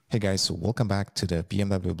Hey guys, so welcome back to the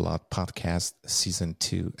BMW Blog Podcast Season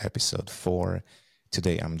 2, Episode 4.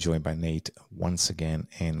 Today I'm joined by Nate once again,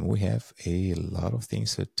 and we have a lot of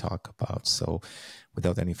things to talk about. So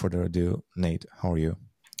without any further ado, Nate, how are you?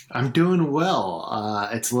 I'm doing well.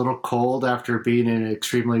 It's a little cold after being in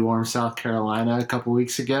extremely warm South Carolina a couple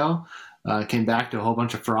weeks ago. Came back to a whole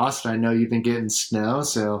bunch of frost. I know you've been getting snow,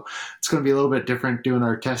 so it's going to be a little bit different doing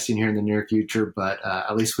our testing here in the near future, but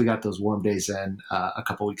at least we got those warm days in a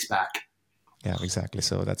couple weeks back. Yeah, exactly.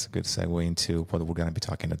 So that's a good segue into what we're going to be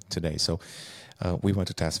talking about today. So we went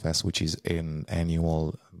to Test Fest, which is an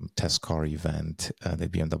annual test car event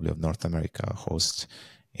that BMW of North America hosts.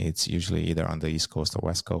 It's usually either on the East Coast or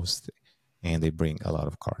West Coast, and they bring a lot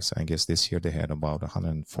of cars. I guess this year they had about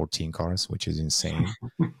 114 cars, which is insane.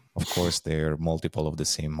 Of course, they're multiple of the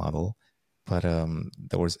same model, but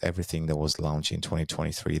there was everything that was launched in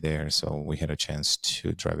 2023 there. So we had a chance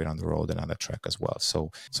to drive it on the road and on the track as well. So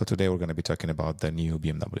today we're going to be talking about the new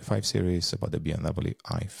BMW 5 Series, about the BMW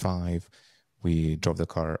i5. We drove the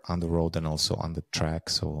car on the road and also on the track,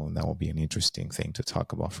 so that will be an interesting thing to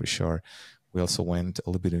talk about for sure. We also went a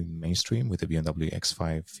little bit in mainstream with the BMW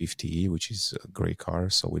X5 50e, which is a great car,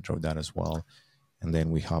 so we drove that as well. And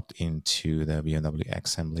then we hopped into the BMW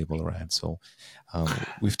XM label red. So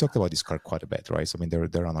we've talked about this car quite a bit, right? So I mean,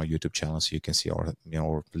 they're on our YouTube channel, so you can see or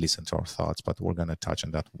listen to our thoughts. But we're gonna touch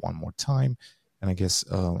on that one more time. And I guess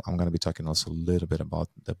I'm gonna be talking also a little bit about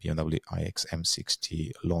the BMW iX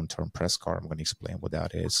M60 long-term press car. I'm gonna explain what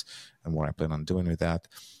that is and what I plan on doing with that.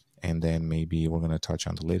 And then maybe we're gonna touch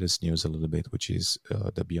on the latest news a little bit, which is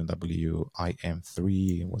the BMW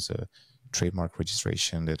M3. It was a trademark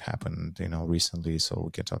registration that happened, recently, so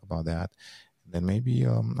we can talk about that. And then maybe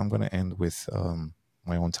I'm going to end with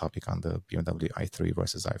my own topic on the BMW i3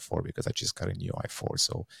 versus i4 because I just got a new i4,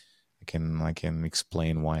 so I can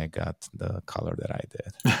explain why I got the color that I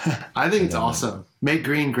did. I think it's awesome. Make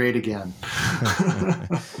green great again.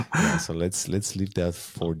 Yeah, so let's leave that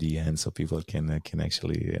for the end so people can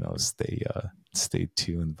actually stay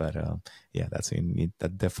tuned. But yeah, that's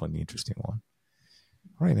definitely an interesting one.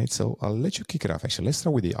 All right, Nate, so I'll let you kick it off. Actually, let's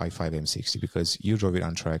start with the i5 M60 because you drove it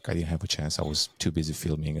on track. I didn't have a chance. I was too busy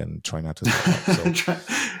filming and trying not to talk.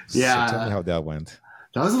 Yeah. So tell me how that went.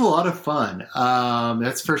 That was a lot of fun.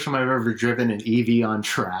 That's the first time I've ever driven an EV on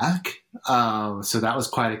track. So that was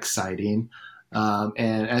quite exciting.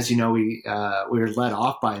 And as you know, we were led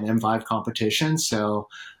off by an M5 competition. So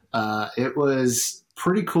it was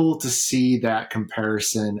pretty cool to see that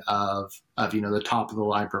comparison of the top of the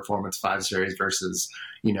line performance 5 Series versus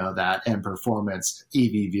that M Performance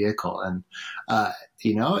EV vehicle. And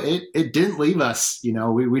it didn't leave us.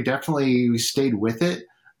 We definitely stayed with it.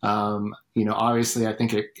 Obviously I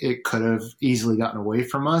think it could have easily gotten away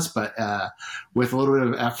from us, but with a little bit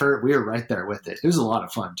of effort, we were right there with it. It was a lot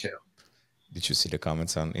of fun too. Did you see the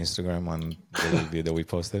comments on Instagram on the video that we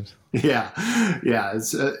posted? Yeah.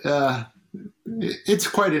 It's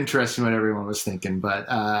quite interesting what everyone was thinking, but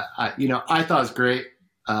I thought it was great.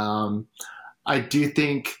 I do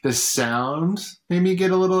think the sound made me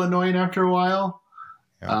get a little annoying after a while,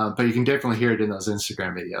 but you can definitely hear it in those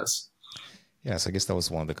Instagram videos. Yes, I guess that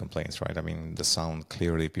was one of the complaints, right? I mean, the sound,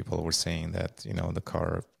 clearly people were saying that, the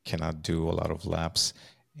car cannot do a lot of laps.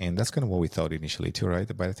 And that's kind of what we thought initially too, right?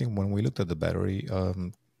 But I think when we looked at the battery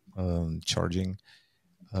charging,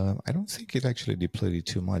 I don't think it actually depleted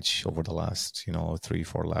too much over the last,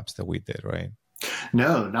 3-4 laps that we did, right?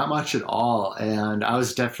 No, not much at all. And I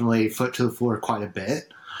was definitely foot to the floor quite a bit.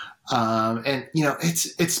 And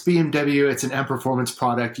it's BMW. It's an M Performance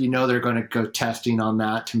product. They're going to go testing on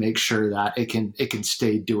that to make sure that it can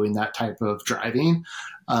stay doing that type of driving.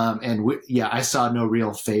 I saw no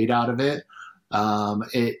real fade out of it.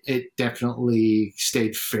 It definitely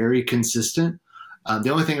stayed very consistent. The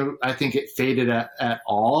only thing I think it faded at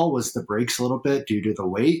all was the brakes a little bit due to the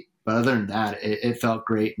weight. But other than that, it felt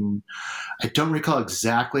great. And I don't recall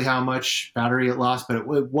exactly how much battery it lost, but it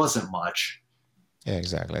wasn't much. Yeah,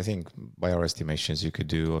 exactly. I think by our estimations, you could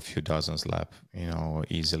do a few dozens lap,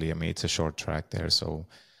 easily. I mean, it's a short track there, so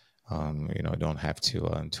don't have to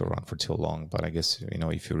run for too long. But I guess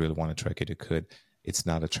if you really want to track it, you could. It's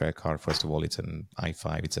not a track car. First of all, it's an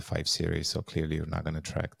i5. It's a 5 Series, so clearly you're not going to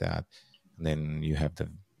track that. And then you have the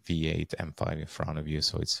V8 M5 in front of you,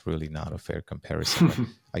 so it's really not a fair comparison. But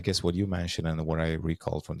I guess what you mentioned and what I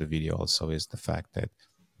recall from the video also is the fact that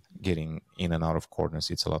getting in and out of corners,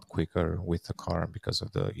 it's a lot quicker with the car because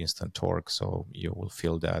of the instant torque, so you will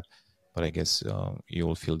feel that. But I guess you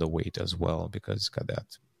will feel the weight as well because it's got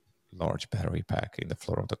that large battery pack in the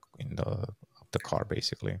floor of the car,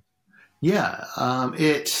 basically. Yeah,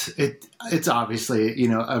 it's obviously, you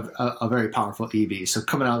know, a very powerful EV. So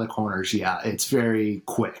coming out of the corners, yeah, it's very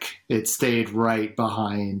quick. It stayed right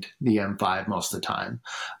behind the M5 most of the time.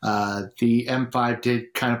 The M5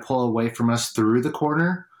 did kind of pull away from us through the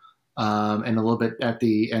corner, and a little bit at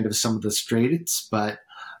the end of some of the straights, but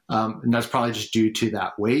and that's probably just due to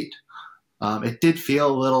that weight. It did feel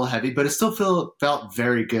a little heavy, but it still felt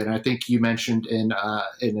very good. And I think you mentioned in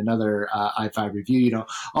another i5 review, you know,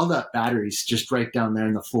 all that battery's just right down there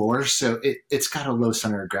in the floor. So it's got a low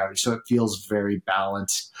center of gravity. So it feels very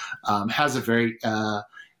balanced. Has a very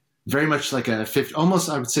much like a 50, almost,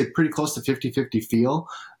 I would say pretty close to 50-50 feel.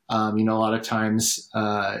 You know, a lot of times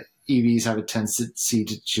EVs have a tendency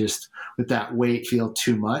to just, with that weight, feel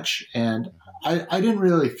too much. And I didn't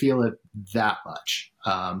really feel it that much,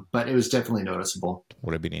 but it was definitely noticeable.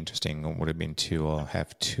 Would have been interesting, would have been to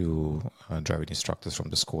have two driving instructors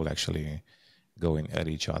from the school actually going at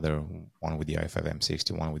each other, one with the i5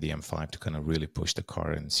 M60, one with the M5, to kind of really push the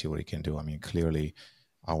car and see what it can do. I mean, clearly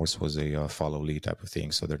ours was a follow lead type of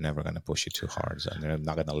thing, so they're never going to push it too hard, and they're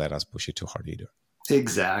not going to let us push it too hard either.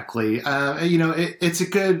 Exactly. You know, it's a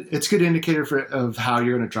good indicator of how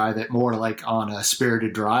you're going to drive it, more like on a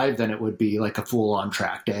spirited drive than it would be like a full on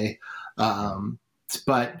track day.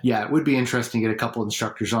 But yeah, it would be interesting to get a couple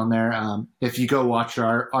instructors on there. If you go watch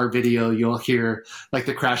our video, you'll hear like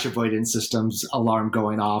the crash avoidance systems alarm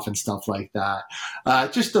going off and stuff like that.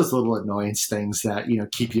 Just those little annoyance things that, you know,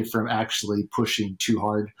 keep you from actually pushing too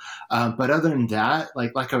hard. But other than that,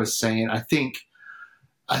 like I was saying, I think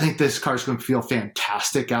this car is going to feel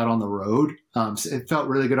fantastic out on the road. So it felt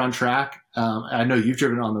really good on track. I know you've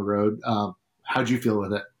driven on the road. How'd you feel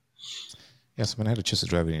with it? Yes, I mean, I had a chance to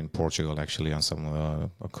drive it in Portugal, actually, on some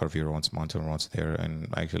curvy roads, mountain roads there, and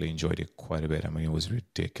I actually enjoyed it quite a bit. I mean, it was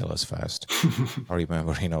ridiculous fast. I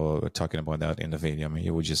remember, you know, talking about that in the video. I mean,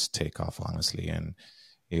 it would just take off, honestly, and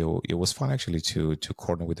it was fun, actually, to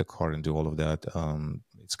corner with the car and do all of that.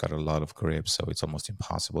 It's got a lot of grip, so it's almost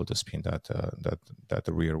impossible to spin that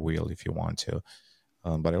rear wheel if you want to.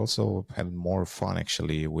 But I also had more fun,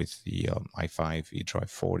 actually, with the i5 eDrive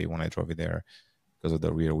 40 when I drove it there, because of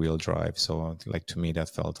the rear wheel drive. So like, to me,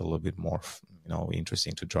 that felt a little bit more, you know,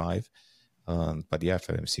 interesting to drive. But the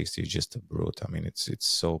i5 M60 is just a brute. I mean, it's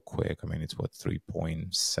so quick. I mean, it's what,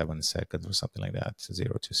 3.7 seconds or something like that,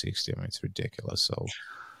 0 to 60. I mean, it's ridiculous. So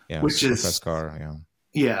yeah, Which is fast car. Yeah.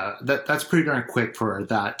 Yeah, that's pretty darn quick for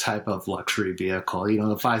that type of luxury vehicle. You know,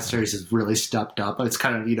 the 5 Series is really stepped up. It's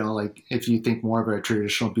kind of, you know, like if you think more of a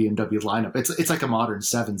traditional BMW lineup, it's like a modern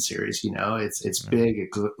 7 Series. You know, it's big,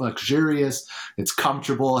 it's luxurious, it's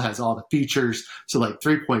comfortable, has all the features. So like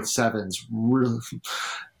 3.7's really,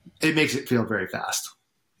 it makes it feel very fast.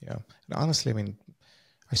 Yeah, and honestly, I mean,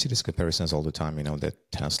 I see these comparisons all the time, you know, that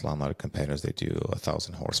Tesla and other competitors, they do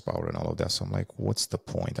 1,000 horsepower and all of that. So I'm like, what's the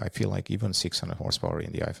point? I feel like even 600 horsepower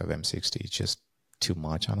in the i5 M60 is just too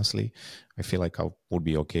much, honestly. I feel like I would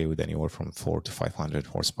be okay with anywhere from 400 to 500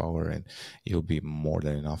 horsepower, and it would be more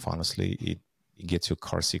than enough, honestly. It gets you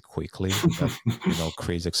car sick quickly. That, you know,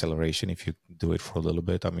 crazy acceleration, if you do it for a little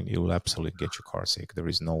bit, I mean, it will absolutely get you car sick. There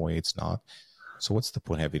is no way it's not. So what's the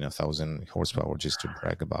point having 1,000 horsepower just to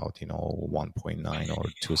brag about, you know, 1.9 or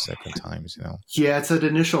 2 second times, you know? Yeah, it's an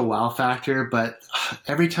initial wow factor, but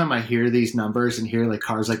every time I hear these numbers and hear like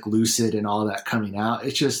cars like Lucid and all that coming out,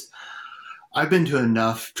 it's just, I've been to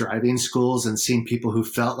enough driving schools and seen people who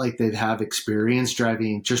felt like they'd have experience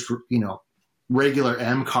driving just, you know, regular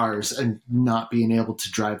M cars and not being able to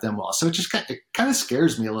drive them well. So it just it kind of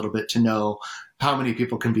scares me a little bit to know how many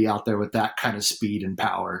people can be out there with that kind of speed and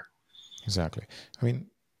power. Exactly. I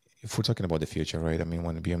mean, if we're talking about the future, right? I mean,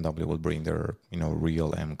 when BMW will bring their, you know,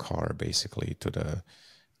 real M car basically to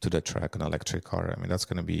the track, an electric car, I mean, that's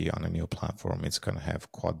going to be on a new platform. It's going to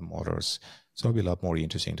have quad motors. So it'll be a lot more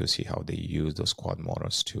interesting to see how they use those quad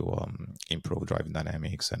motors to improve driving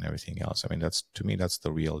dynamics and everything else. I mean, to me, that's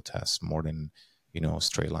the real test, more than, you know,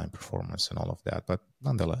 straight line performance and all of that. But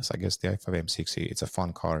nonetheless, I guess the i5 M60, it's a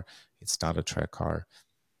fun car. It's not a track car.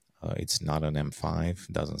 It's not an M5,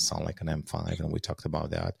 doesn't sound like an M5, and we talked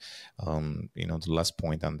about that. You know, the last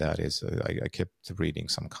point on that is I kept reading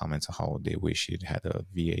some comments on how they wish it had a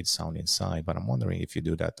V8 sound inside, but I'm wondering if you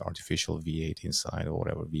do that artificial V8 inside or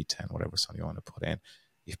whatever, V10, whatever sound you want to put in,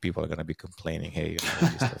 if people are going to be complaining, hey, you know,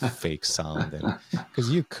 just a fake sound.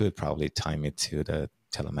 Because you could probably time it to the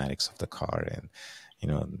telematics of the car, and, you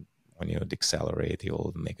know, when you accelerate,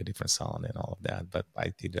 you'll make a different sound and all of that. But I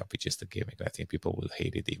think that'll be just a gimmick. I think people will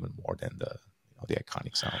hate it even more than the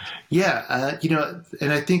iconic sound. Yeah, you know,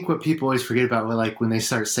 and I think what people always forget about, like when they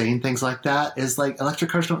start saying things like that, is like electric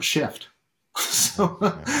cars don't shift. So,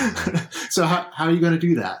 Yeah. so how are you going to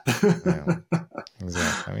do that? Yeah,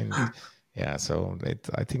 exactly. I mean, yeah. So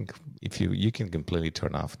I think if you can completely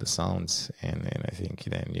turn off the sounds, and I think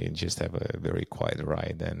then you just have a very quiet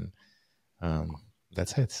ride, and um,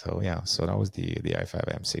 that's it. So yeah. So that was the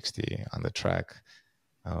i5 M60 on the track.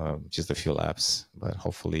 Just a few laps, but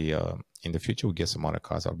hopefully in the future we get some other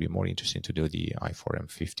cars. I'll be more interested to do the i4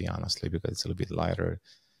 M50, honestly, because it's a little bit lighter.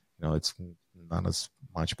 It's not as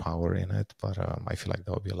much power in it, but I feel like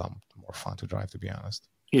that would be a lot more fun to drive, to be honest.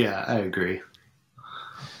 Yeah, I agree.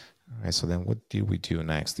 All right, so then what do we do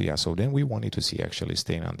next? Yeah, so then we wanted to see, actually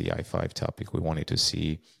staying on the i5 topic, we wanted to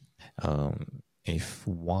see if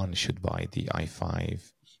one should buy the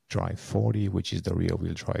i5 Drive 40, which is the rear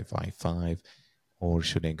wheel drive i5, or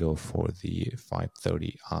should they go for the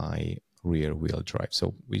 530i rear wheel drive?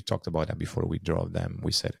 So we talked about that before we drove them.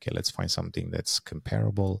 We said, okay, let's find something that's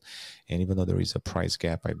comparable. And even though there is a price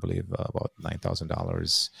gap, I believe about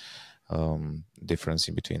 $9,000 difference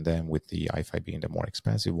in between them, with the i5 being the more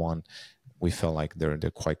expensive one, we felt like they're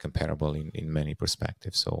quite comparable in many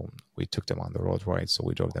perspectives. So we took them on the road ride. So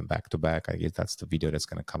we drove them back to back. I guess that's the video that's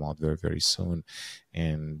going to come out very, very soon.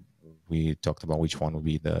 And we talked about which one would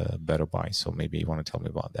be the better buy. So maybe you want to tell me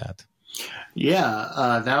about that.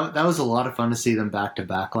 Yeah, that was a lot of fun to see them back to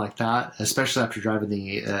back like that, especially after driving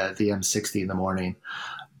the M60 in the morning.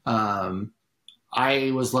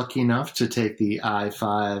 I was lucky enough to take the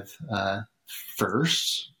i5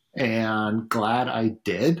 first, and glad I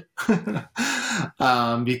did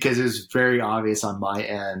because it was very obvious on my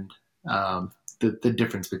end the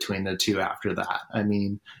difference between the two after that. I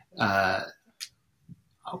mean,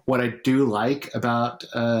 what I do like about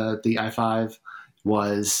the i5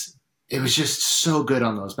 was it was just so good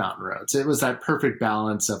on those mountain roads. It was that perfect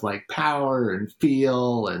balance of like power and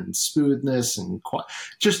feel and smoothness and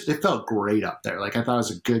just, it felt great up there. Like I thought it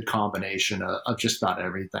was a good combination of just about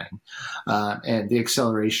everything. And the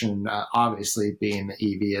acceleration, obviously being the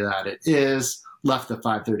EV that it is, left the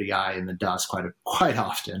 530i in the dust quite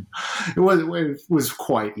often. It was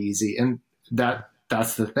quite easy. And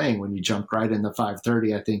that's the thing. When you jump right in the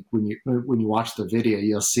 530, I think when you watch the video,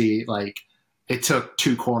 you'll see like, it took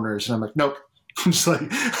 2 corners, and I'm like, nope. I'm just like,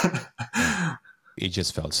 it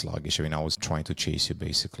just felt sluggish. I mean, I was trying to chase you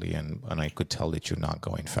basically, and I could tell that you're not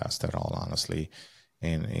going fast at all, honestly.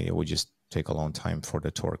 And it would just take a long time for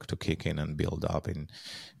the torque to kick in and build up and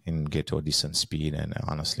get to a decent speed. And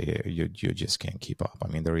honestly, you just can't keep up. I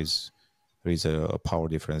mean, there is a power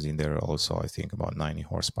difference in there also, I think about 90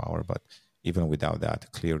 horsepower, but even without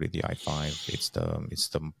that, clearly the i5, it's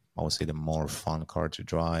the I would say the more fun car to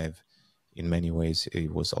drive. In many ways,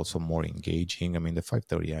 it was also more engaging. I mean, the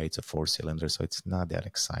 530i, it's a 4-cylinder, so it's not that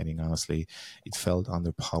exciting, honestly. It felt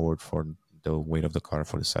underpowered for the weight of the car,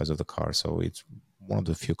 for the size of the car. So it's one of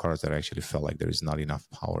the few cars that I actually felt like there is not enough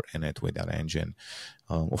power in it with that engine.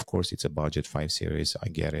 Of course, it's a budget 5 Series. I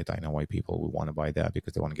get it. I know why people would want to buy that,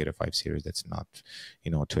 because they want to get a 5 Series that's not,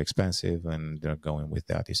 too expensive, and they're going with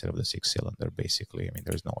that instead of the 6-cylinder, basically. I mean,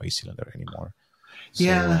 there's no 8-cylinder anymore. So,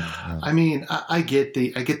 yeah. I mean, I get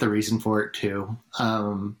the reason for it too.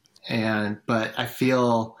 But I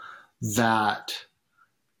feel that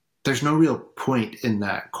there's no real point in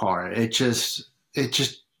that car. I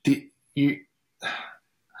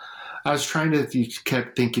was trying to,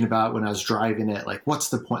 kept thinking about when I was driving it, like, what's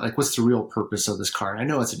the point? Like, what's the real purpose of this car? And I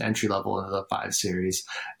know it's an entry level into the 5 Series,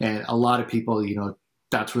 and a lot of people,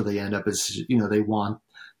 that's where they end up is,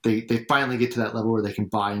 they finally get to that level where they can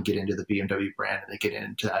buy and get into the BMW brand, and they get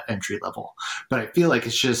into that entry level. But I feel like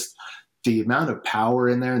it's just the amount of power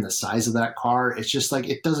in there and the size of that car. It's just like,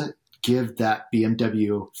 it doesn't give that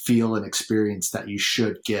BMW feel and experience that you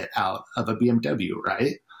should get out of a BMW,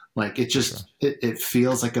 right? Like it just, it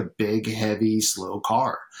feels like a big, heavy, slow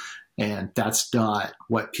car. And that's not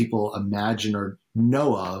what people imagine or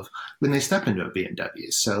know of when they step into a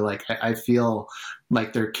BMW. So like, I feel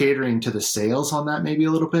like they're catering to the sales on that maybe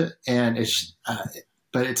a little bit. And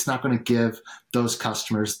but it's not going to give those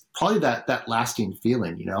customers probably that lasting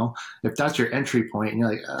feeling, if that's your entry point and you're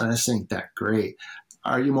like, oh, this ain't that great.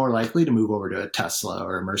 Are you more likely to move over to a Tesla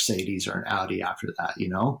or a Mercedes or an Audi after that,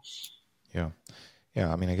 Yeah.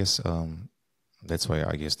 Yeah. I mean, I guess that's why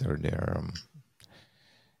I guess they're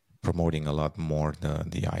promoting a lot more the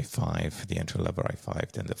i5, the entry-level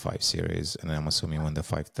i5 than the 5 Series. And I'm assuming when the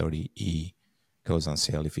 530e goes on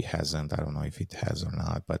sale, if it hasn't, I don't know if it has or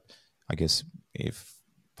not, but I guess if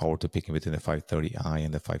I were to pick in between the 530i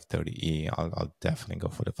and the 530e, I'll definitely go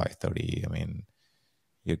for the 530e. I mean,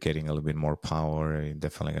 you're getting a little bit more power. You're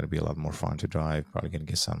definitely going to be a lot more fun to drive. Probably going to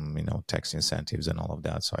get some, tax incentives and all of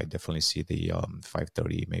that. So I definitely see the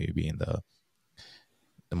 530 maybe being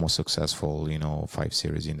the most successful, 5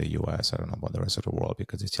 Series in the US. I don't know about the rest of the world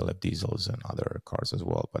because they still have diesels and other cars as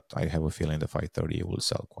well. But I have a feeling the 530 will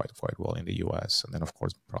sell quite well in the US. And then, of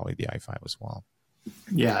course, probably the i5 as well.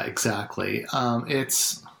 Yeah, exactly.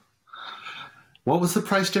 What was the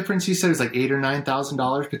price difference? You said it was like $8,000 or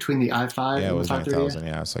 $9,000 between the i5 and it the was 530. 9,000.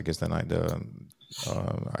 Yeah, so I guess I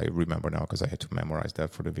remember now because I had to memorize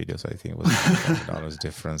that for the videos. I think it was $9,000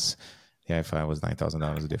 difference. The i5 was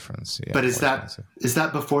 $9,000 difference. Yeah, but is that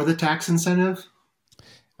before the tax incentive?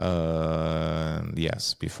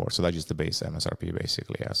 Yes, before. So that's just the base MSRP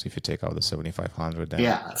basically. Yeah. So if you take out the 7,500, then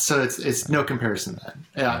yeah. So it's no comparison then.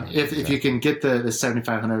 Yeah. If you can get the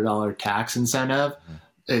 $7,500 tax incentive,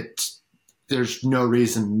 there's no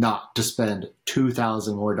reason not to spend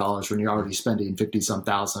 $2,000 more when you're already spending 50-some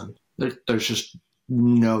thousand. There's just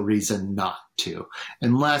no reason not to,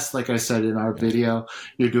 unless, like I said in our video,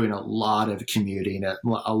 you're doing a lot of commuting, a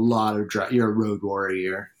lot of you're a road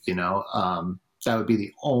warrior. That would be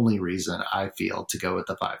the only reason I feel to go with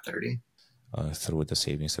the 530. Through the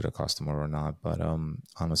savings to the customer or not. But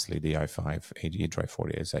honestly, the i5 eDrive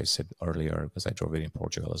 40, as I said earlier, because I drove it in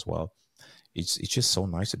Portugal as well, it's just so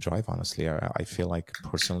nice to drive, honestly. I feel like,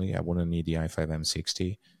 personally, I wouldn't need the i5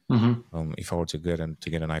 M60. Mm-hmm. If I were to get an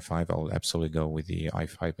i5, I'll absolutely go with the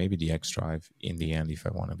i5, maybe the X-Drive in the end if I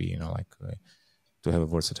want to be, to have a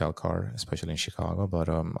versatile car, especially in Chicago. But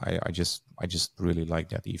I just really like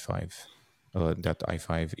that E5. That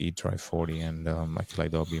i5 eDrive 40, and I feel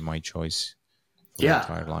like that'll be my choice for the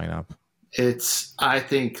entire lineup. I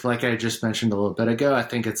think, like I just mentioned a little bit ago, I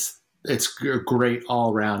think it's great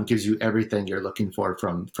all around, gives you everything you're looking for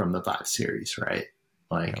from the 5 Series, right?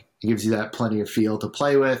 It gives you that plenty of feel to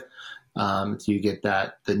play with. You get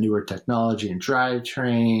the newer technology and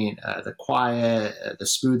drivetrain, the quiet, the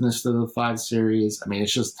smoothness of the 5 Series. I mean,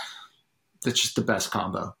 it's just the best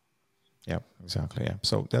combo. Yeah, exactly. Yeah.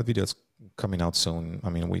 So that video is coming out soon. I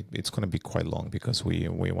mean, it's going to be quite long because we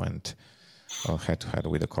went head to head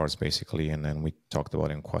with the cars basically, and then we talked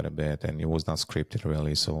about it quite a bit, and it was not scripted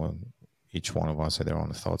really. So each one of us had their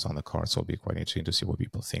own thoughts on the car. So it'll be quite interesting to see what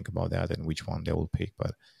people think about that and which one they will pick.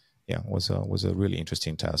 But yeah, it was a really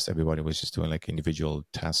interesting test. Everybody was just doing like individual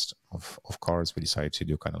tests of cars. We decided to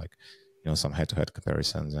do kind of like, some head to head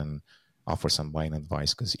comparisons and offer some buying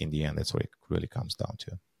advice, because in the end, that's what it really comes down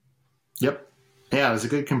to. Yep. Yeah, it was a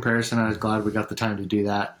good comparison. I was glad we got the time to do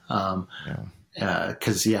that.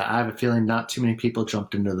 Because, I have a feeling not too many people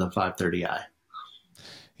jumped into the 530i.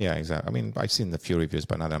 Yeah, exactly. I mean, I've seen the few reviews,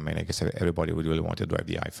 but not that many. Like I said, everybody would really want to drive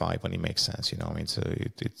the i5 when it makes sense. I mean,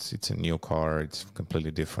 it's a new car. It's completely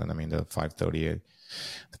different. I mean, the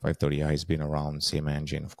 530i has been around, same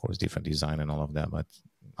engine, of course, different design and all of that. But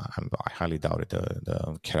I highly doubt it.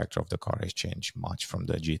 The character of the car has changed much from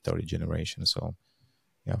the G30 generation. So,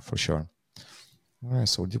 yeah, for sure. All right,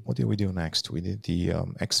 so what did we do next? We did the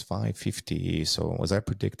X5 50. So as I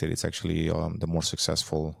predicted, it's actually the more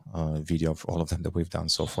successful video of all of them that we've done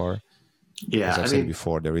so far. Yeah, as I said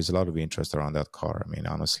before, there is a lot of interest around that car. I mean,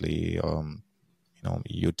 honestly,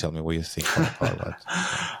 you tell me what you think of the car. But,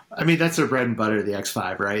 I mean, that's their bread and butter, the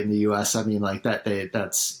X5, right? In the US, I mean, like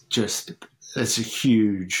that's a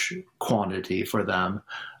huge quantity for them.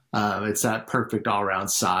 It's that perfect all-around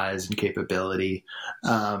size and capability,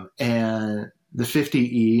 and the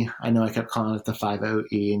 50E, I know I kept calling it the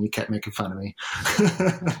 50E, and you kept making fun of me.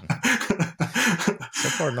 So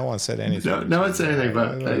far, no one said anything. No one said anything,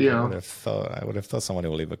 but I would have thought somebody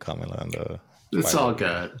would leave a comment on the. It's all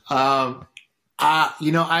good.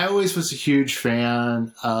 I always was a huge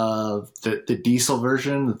fan of the diesel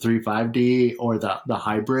version, the 3.5D, or the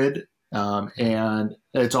hybrid, and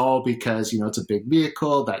it's all because it's a big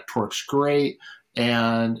vehicle that torques great.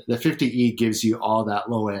 And the 50E gives you all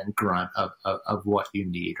that low end grunt of what you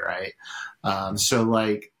need, right? So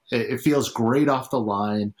like it feels great off the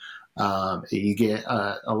line. You get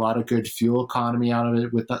a lot of good fuel economy out of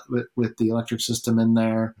it with the electric system in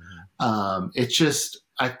there. It's just,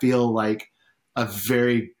 I feel like a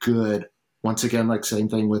very good, once again, like same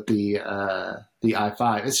thing with the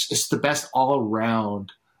i5. It's the best all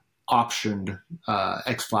around optioned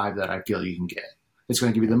X5 that I feel you can get. It's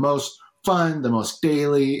going to give you the most fun, the most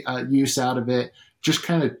daily use out of it. Just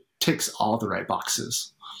kind of ticks all the right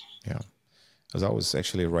boxes. Yeah, as I was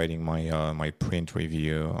actually writing my my print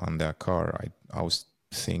review on that car, I was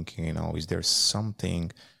thinking, is there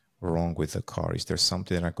something wrong with the car? Is there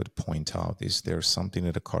something that I could point out? Is there something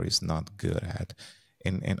that the car is not good at?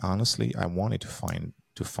 And honestly, I wanted to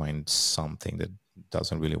find something that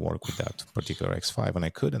doesn't really work with that particular X5, and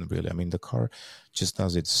I couldn't really. I mean, the car just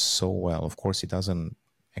does it so well. Of course, it doesn't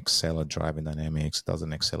excel at driving dynamics,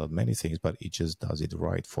 doesn't excel at many things, but it just does it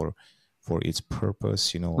right for for its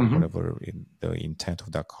purpose, whatever the intent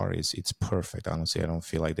of that car is, it's perfect. Honestly, I don't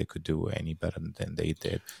feel like they could do any better than they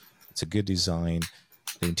did. It's a good design.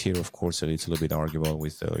 The interior, of course, it's a little bit arguable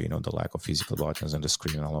with the lack of physical buttons and the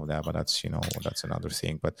screen and all of that, but that's that's another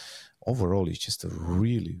thing. But overall, it's just a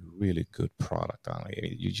really, really good product.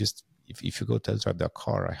 You just if you go test drive that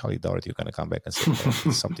car, I highly doubt you're going to come back and say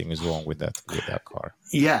something is wrong with that car.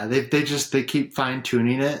 Yeah, they keep fine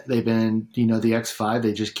tuning it. They've been the X5.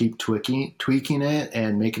 They just keep tweaking it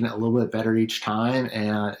and making it a little bit better each time.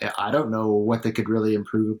 And I don't know what they could really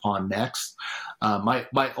improve upon next.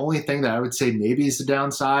 My only thing that I would say maybe is the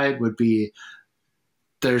downside would be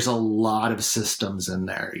there's a lot of systems in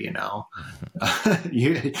there.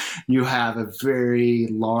 You have a very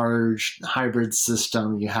large hybrid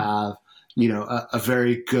system. You have a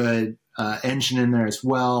very good engine in there as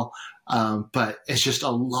well. But it's just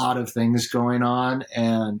a lot of things going on.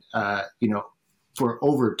 And, for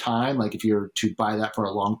over time, like if you're to buy that for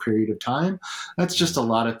a long period of time, that's just a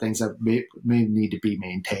lot of things that may need to be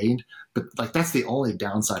maintained. But like, that's the only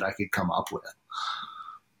downside I could come up with.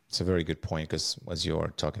 It's a very good point, because as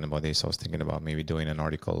you're talking about this, I was thinking about maybe doing an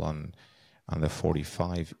article on the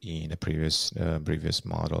 45e, the previous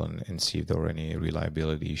model, and see if there were any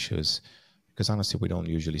reliability issues. Because honestly, we don't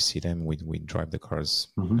usually see them. We drive the cars,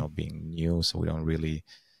 being new, so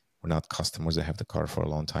we're not customers that have the car for a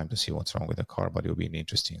long time to see what's wrong with the car. But it would be an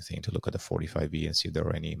interesting thing to look at the 45e and see if there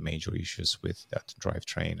are any major issues with that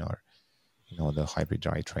drivetrain or the hybrid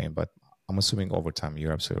drivetrain. But I'm assuming over time,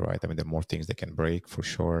 you're absolutely right. I mean, there are more things that can break for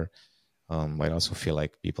sure. I also feel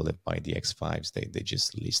like people that buy the X5s, they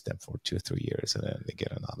just lease them for 2 or 3 years and then they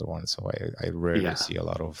get another one. So I rarely see a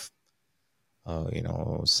lot of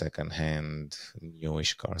secondhand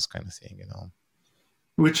newish cars kind of thing,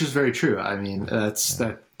 Which is very true. I mean,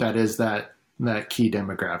 that is that key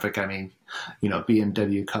demographic. I mean,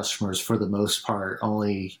 BMW customers for the most part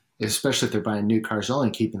only, especially if they're buying new cars,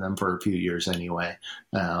 only keeping them for a few years anyway,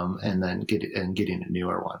 and then getting a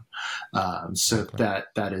newer one. So exactly.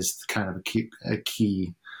 that is kind of a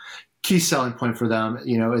key selling point for them,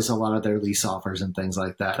 is a lot of their lease offers and things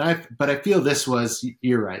like that. But I feel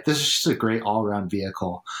you're right. This is just a great all-around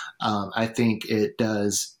vehicle. I think it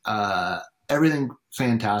does everything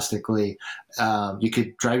fantastically. You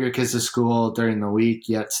could drive your kids to school during the week,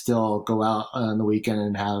 yet still go out on the weekend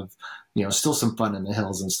and have, still some fun in the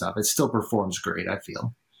hills and stuff. It still performs great, I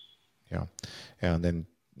feel. Yeah. And then,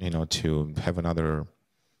 to have another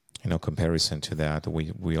comparison to that,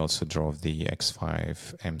 we also drove the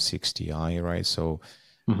X5 M60i, right? So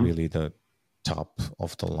really the top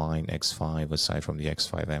of the line X5 aside from the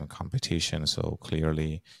X5M competition. So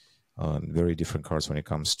clearly very different cars when it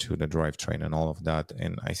comes to the drivetrain and all of that.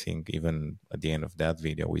 And I think even at the end of that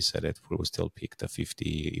video, we said it, we will still pick the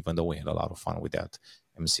 50, even though we had a lot of fun with that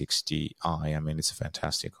M60i. I mean, it's a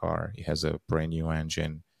fantastic car. It has a brand new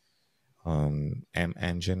engine. M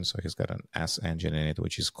engine, so he's got an S engine in it,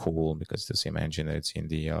 which is cool because it's the same engine that's in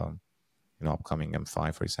the upcoming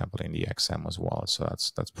M5, for example, in the XM as well. So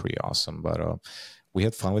that's pretty awesome. But we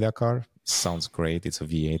had fun with that car. It sounds great. It's a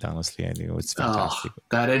V8, honestly. I think it's fantastic.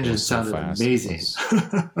 That engine sounded amazing.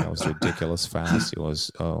 It was ridiculous fast. It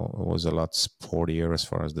was a lot sportier as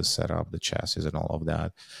far as the setup, the chassis, and all of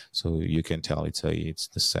that. So you can tell it's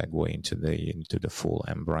the segue into the full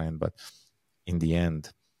M brand. But in the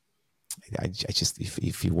end, I just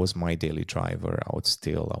if it was my daily driver, I would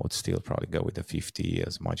still probably go with the 50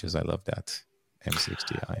 as much as I love that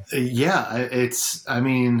M60i. Yeah,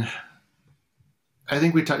 I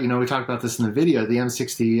think we talked about this in the video. The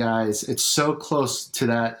M60i it's so close to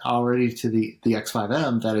that already to the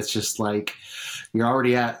X5M that it's just like you're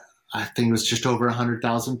already at, I think it was just over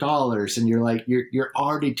 $100,000, and you're like you're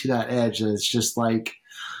already to that edge, and it's just like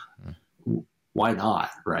why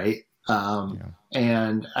not, right?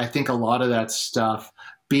 And I think a lot of that stuff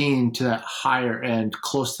being to that higher end,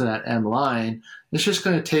 close to that M line, it's just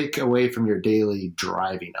going to take away from your daily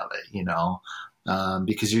driving of it,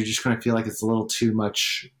 because you're just going to feel like it's a little too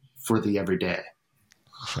much for the everyday.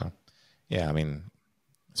 Sure. Yeah, I mean,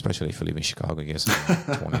 especially if you live in Chicago, I guess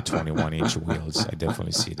 21-inch wheels, I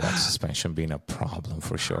definitely see that suspension being a problem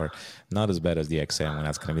for sure. Not as bad as the XM, and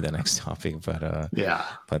that's going to be the next topic, but yeah,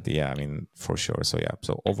 I mean, for sure. So yeah,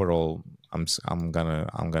 so overall, I'm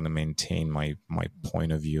gonna maintain my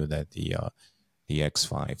point of view that the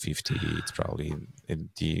X5 50, it's probably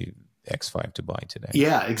the X5 to buy today.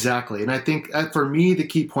 Yeah, exactly. And I think for me, the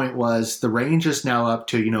key point was the range is now up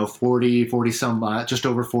to 40 some just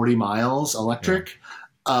over 40 miles electric.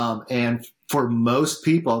 Yeah. And for most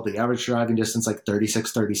people, the average driving distance like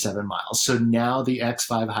 36, 37 miles. So now the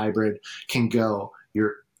X5 hybrid can go.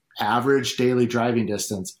 You're average daily driving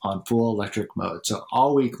distance on full electric mode. So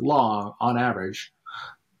all week long, on average,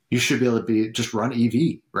 you should be able to just run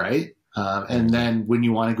EV, right? And then when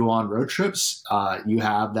you want to go on road trips, you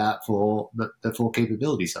have the full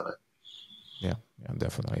capabilities of it. Yeah,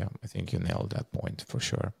 definitely. Yeah. I think you nailed that point for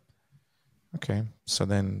sure. Okay, so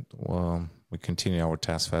then we continue our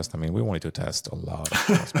test fest. I mean, we wanted to test a lot of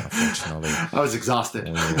cars, but unfortunately. I was exhausted.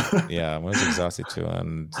 I was exhausted too,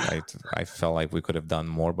 and I felt like we could have done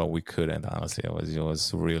more, but we couldn't. Honestly, it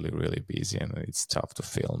was really, really busy, and it's tough to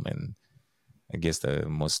film. And I guess the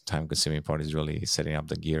most time-consuming part is really setting up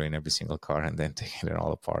the gear in every single car and then taking it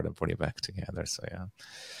all apart and putting it back together. So yeah,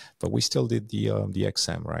 but we still did the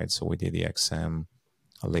XM, right? So we did the XM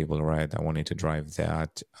label, right? I wanted to drive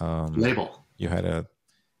that label. You had a,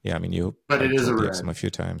 yeah, I mean, but it is a red. XM a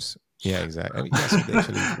few times. Yeah, exactly. I mean, yes,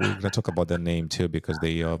 actually, we're going to talk about the name too, because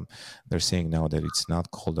they're saying now that it's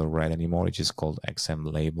not called a red anymore. It's just called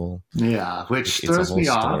XM label. Yeah, which throws me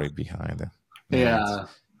off. It's a whole story behind it. Yeah.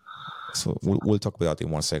 So we'll talk about that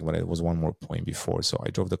in one second, but it was one more point before. So I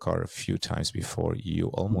drove the car a few times before. You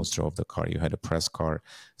almost drove the car. You had a press car.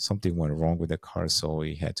 Something went wrong with the car, so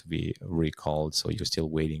it had to be recalled. So you're still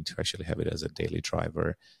waiting to actually have it as a daily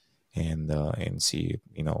driver and see,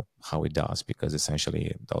 how it does, because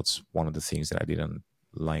essentially that's one of the things that I didn't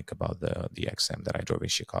like about the XM that I drove in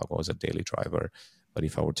Chicago as a daily driver. But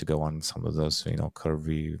if I were to go on some of those,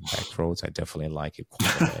 curvy back roads, I definitely like it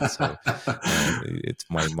quite a bit. So it's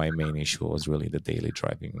my main issue was really the daily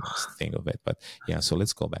driving thing of it. But yeah, so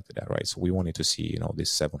let's go back to that, right? So we wanted to see,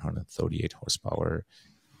 this 738 horsepower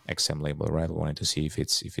XM label, right? We wanted to see if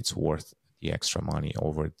it's worth the extra money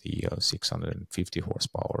over the 650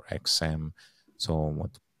 horsepower XM. So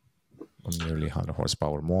nearly 100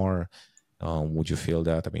 horsepower more. Would you feel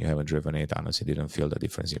that? I mean, you haven't driven it. Honestly, didn't feel the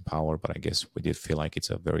difference in power, but I guess we did feel like it's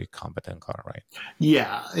a very competent car, right?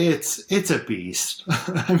 Yeah, it's a beast.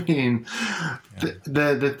 I mean,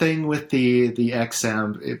 the thing with the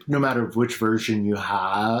XM, no matter which version you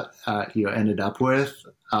ended up with,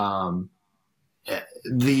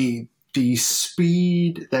 the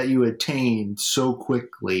speed that you attain so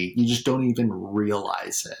quickly, you just don't even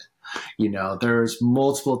realize it. There's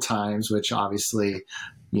multiple times, which obviously,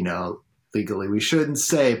 legally we shouldn't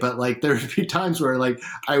say, but like there would be times where like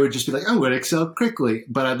I would just be like, I'm going to excel quickly,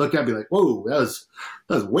 but I'd look at it and be like, whoa, that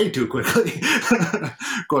was way too quickly.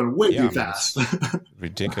 Going way too fast.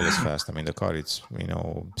 Ridiculous fast. I mean, the car, it's,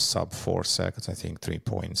 sub 4 seconds, I think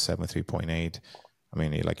 3.7, 3.8. I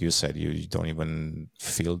mean, like you said, you don't even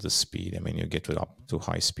feel the speed. I mean, you get up to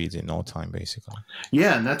high speeds in no time, basically.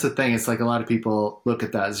 Yeah, and that's the thing. It's like a lot of people look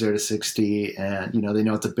at that 0 to 60 and, they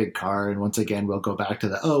know it's a big car. And once again, we'll go back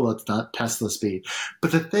to it's not Tesla speed.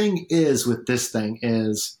 But the thing is with this thing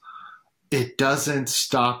is it doesn't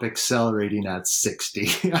stop accelerating at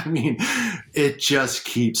 60. I mean, it just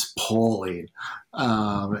keeps pulling,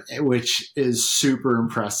 which is super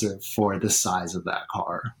impressive for the size of that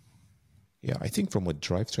car. Yeah, I think from a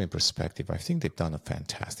drivetrain perspective, I think they've done a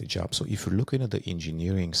fantastic job. So if you're looking at the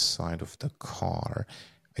engineering side of the car,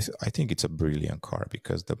 I think it's a brilliant car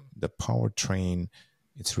because the powertrain,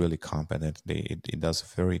 it's really competent. It does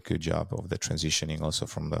a very good job of the transitioning also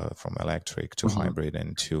from electric to hybrid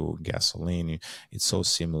and to gasoline. It's so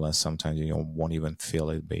seamless. Sometimes you won't even feel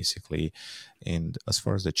it basically. And as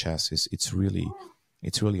far as the chassis, it's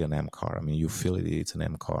really an M car. I mean, you feel it. It's an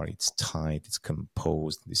M car. It's tight. It's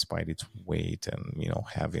composed despite its weight and,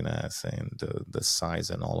 heaviness and the size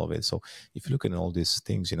and all of it. So if you look at all these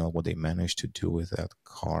things, what they managed to do with that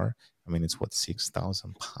car, I mean, it's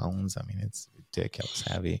 6,000 pounds. I mean, it's ridiculous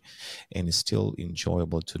heavy and it's still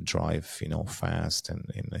enjoyable to drive, fast and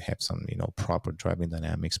have some, proper driving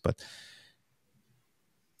dynamics. But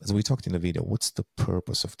as we talked in the video, what's the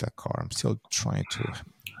purpose of that car? I'm still trying to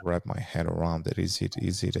wrap my head around it. Is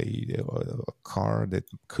it a car that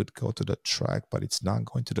could go to the track, but it's not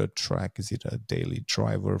going to the track? Is it a daily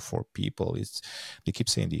driver for people? They keep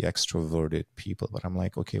saying the extroverted people, but I'm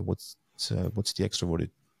like, okay, what's the extroverted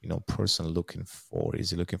person looking for? Is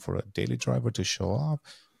he looking for a daily driver to show off?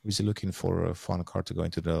 Or is he looking for a fun car to go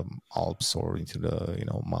into the Alps or into the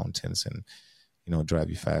mountains and drive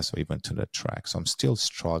you fast or even to the track? So I'm still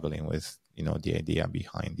struggling with the idea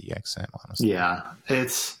behind the XM, honestly. Yeah,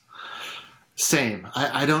 it's same.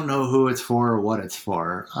 I don't know who it's for or what it's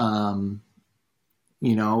for.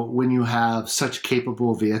 When you have such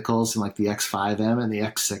capable vehicles like the X5M and the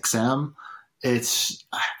X6M,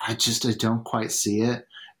 I don't quite see it.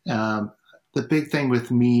 The big thing with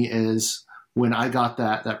me is when I got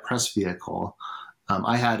that press vehicle,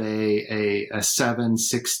 I had a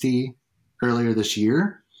 760 earlier this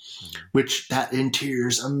year, which that interior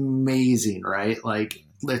is amazing, right? Like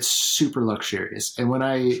it's super luxurious. And when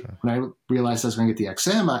I realized I was going to get the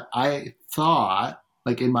XM, I thought,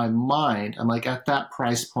 like in my mind, I'm like, at that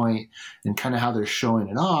price point and kind of how they're showing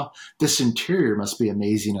it off, this interior must be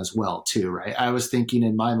amazing as well too, right? I was thinking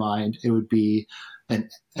in my mind it would be an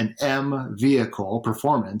M vehicle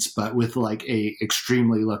performance, but with like a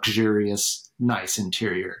extremely luxurious, nice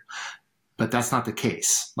interior. But that's not the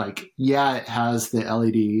case. Like, yeah, it has the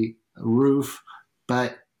LED roof,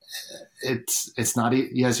 but it's not,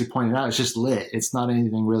 as you pointed out, it's just lit. It's not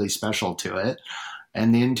anything really special to it.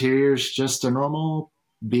 And the interior is just a normal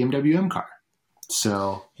BMW M car.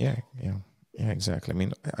 So yeah, exactly. I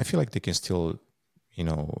mean, I feel like they can still,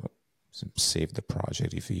 save the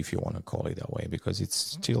project if you want to call it that way, because it's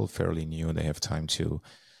still fairly new. They have time to,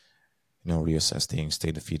 reassess things,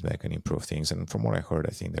 take the feedback, and improve things. And from what I heard,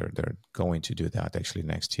 I think they're going to do that. Actually,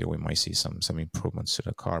 next year we might see some improvements to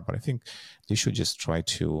the car. But I think they should just try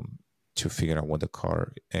to figure out what the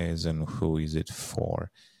car is and who is it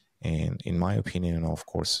for. And in my opinion, and of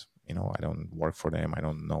course, I don't work for them. I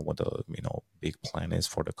don't know what the big plan is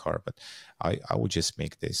for the car, but I would just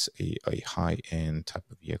make this a high end type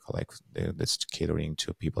of vehicle, like that's catering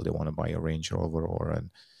to people that want to buy a Range Rover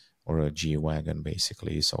or a G-Wagon,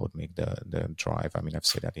 basically. So I would make the drive, I mean, I've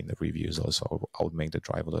said that in the reviews also, I would make the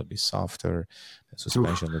drive a little bit softer, the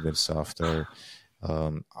suspension a little bit softer.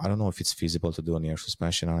 I don't know if it's feasible to do an air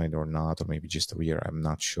suspension on it or not, or maybe just the rear. I'm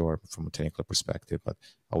not sure from a technical perspective, but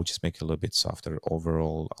I would just make it a little bit softer.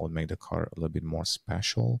 Overall, I would make the car a little bit more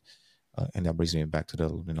special. And that brings me back to the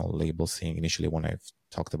label thing. Initially, when I've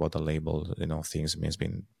talked about the label, things, I mean, it's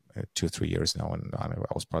been 2-3 years now, and I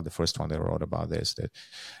was probably the first one that wrote about this, that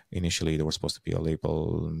initially there was supposed to be a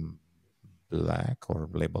label black or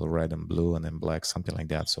label red and blue and then black, something like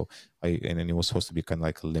that. So and then it was supposed to be kind of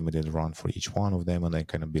like a limited run for each one of them, and then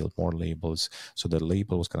kind of build more labels. So the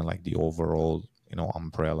label was kind of like the overall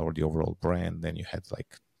umbrella or the overall brand. Then you had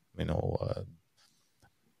like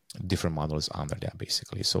different models under that,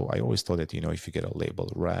 basically. So I always thought that if you get a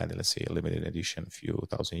label red, let's say a limited edition, a few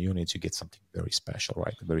thousand units, you get something very special,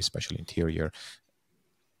 right? A very special interior.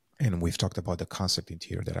 And we've talked about the concept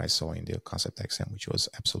interior that I saw in the Concept XM, which was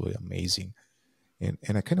absolutely amazing. And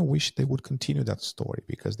I kind of wish they would continue that story,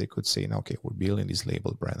 because they could say, okay, we're building this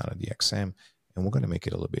label brand out of the XM, and we're going to make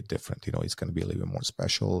it a little bit different. It's going to be a little bit more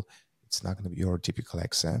special. It's not going to be your typical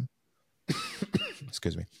XM.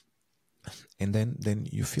 Excuse me. And then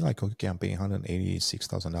you feel like, okay, I'm paying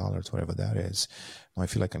 $186,000, whatever that is. Now I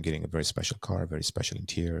feel like I'm getting a very special car, very special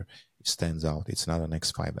interior. It stands out. It's not an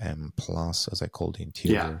X5M Plus, as I call the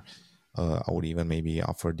interior. Yeah. I would even maybe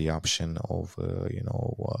offer the option of,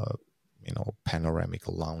 panoramic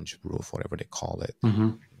lounge roof, whatever they call it.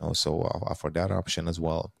 Mm-hmm. So I'll offer that option as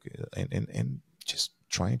well. And just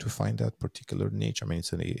trying to find that particular niche. I mean,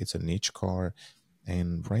 it's a niche car.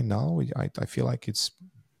 And right now, I feel like it's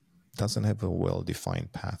doesn't have a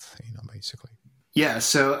well-defined path, basically. Yeah.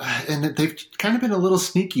 So, and they've kind of been a little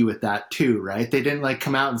sneaky with that too, right? They didn't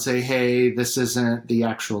come out and say, "Hey, this isn't the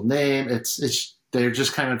actual name." They're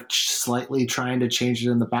just kind of slightly trying to change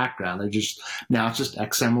it in the background. Now it's just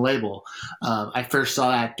XM label. I first saw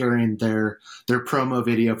that during their promo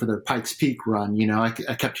video for their Pikes Peak run. I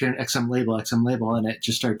kept hearing XM label, and it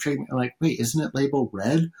just started trading. I'm like, wait, isn't it label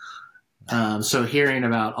red? So hearing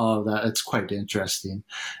about all of that, it's quite interesting.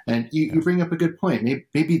 And you bring up a good point.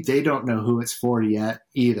 Maybe they don't know who it's for yet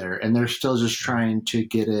either, and they're still just trying to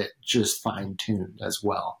get it just fine-tuned as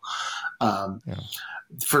well.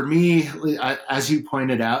 For me, as you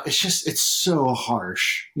pointed out, it's so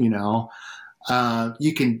harsh, it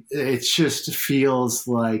just feels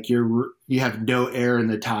like you have no air in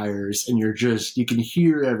the tires, and you can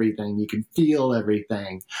hear everything, you can feel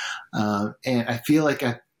everything. And I feel like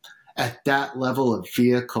at that level of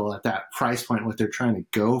vehicle, at that price point, what they're trying to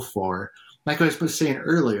go for, like I was saying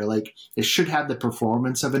earlier, like it should have the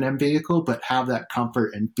performance of an M vehicle, but have that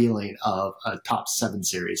comfort and feeling of a top 7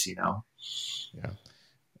 series, Yeah.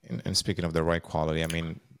 And speaking of the right quality, I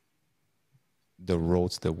mean, the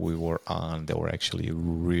roads that we were on, they were actually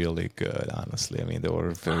really good, honestly. I mean, there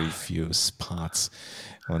were very few spots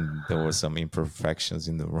when there were some imperfections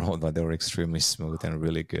in the road, but they were extremely smooth and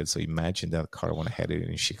really good. So imagine that car when I had it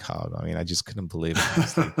in Chicago. I mean, I just couldn't believe it,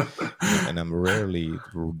 honestly. And I'm rarely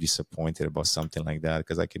disappointed about something like that,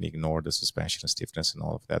 because I can ignore the suspension stiffness and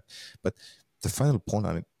all of that. But the final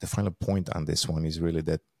point on this one is really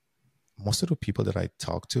that most of the people that I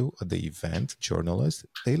talk to at the event, journalists,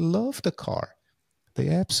 they love the car. they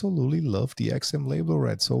absolutely love the XM label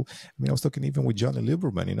red. So, I mean, I was talking even with Johnny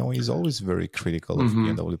Lieberman, you know, he's always very critical of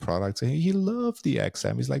BMW products. And he loved the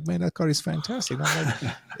XM. He's like, man, that car is fantastic. And I'm like,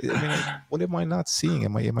 I mean, what am I not seeing?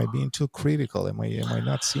 Am I being too critical? Am I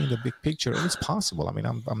not seeing the big picture? And it's possible. I mean,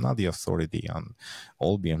 I'm not the authority on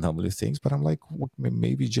all BMW things, but I'm like,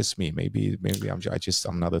 maybe just me. Maybe I'm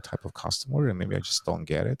not the type of customer, and maybe I just don't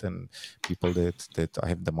get it. And people that I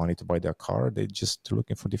have the money to buy their car, they're just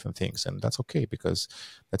looking for different things, and that's okay, because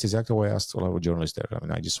that's exactly why I asked a lot of journalists there. I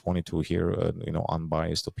mean, I just wanted to hear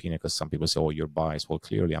unbiased opinion, because some people say, oh, you're biased. Well,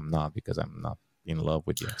 clearly I'm not, because I'm not in love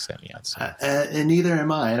with the XM yet. So. And neither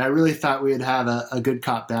am I. And I really thought we'd have a good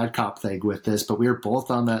cop, bad cop thing with this, but we were both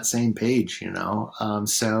on that same page, you know.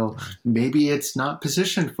 So maybe it's not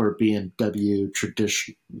positioned for BMW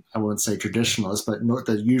I won't say traditionalists, but not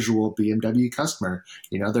the usual BMW customer.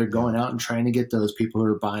 You know, they're going out and trying to get those people who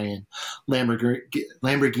are buying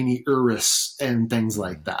Lamborghini Urus and things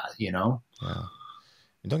like that, you know. Yeah.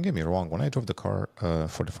 Don't get me wrong. When I drove the car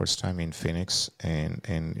for the first time in Phoenix, and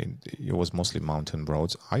it was mostly mountain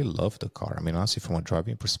roads, I loved the car. I mean, honestly, from a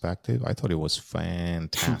driving perspective, I thought it was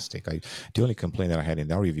fantastic. The only complaint that I had in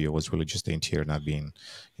that review was really just the interior not being,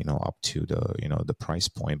 up to the price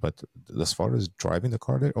point. But as far as driving the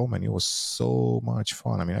car there, oh man, it was so much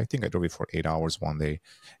fun. I mean, I think I drove it for 8 hours one day,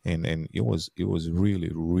 and it was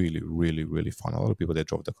really, really, really, really fun. A lot of people that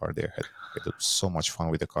drove the car there had so much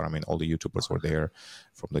fun with the car. I mean, all the YouTubers were there,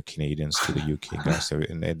 from the Canadians to the UK guys,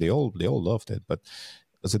 and they all loved it. But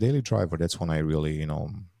as a daily driver, that's when I really,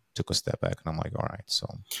 took a step back, and I'm like, all right. So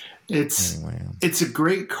it's a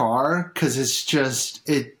great car, because it's just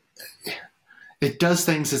it does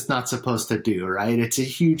things it's not supposed to do, right? It's a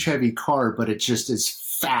huge, heavy car, but it just is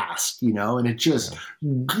fast, and it just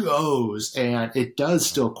goes, and it does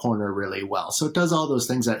still corner really well. So it does all those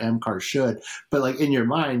things that M car should. But like in your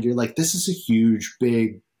mind, you're like, this is a huge,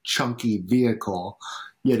 big, chunky vehicle,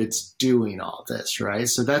 yet it's doing all this, right?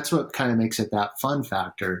 So that's what kind of makes it that fun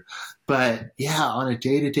factor. But yeah, on a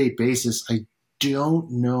day-to-day basis, I don't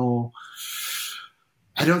know.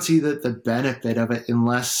 I don't see the benefit of it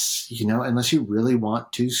unless you really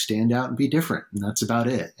want to stand out and be different. And that's about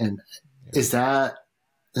it. And is there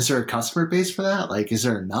a customer base for that? Like, is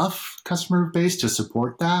there enough customer base to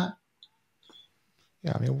support that?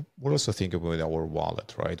 Yeah, I mean, we're also thinking about our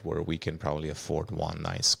wallet, right? Where we can probably afford one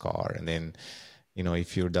nice car. And then,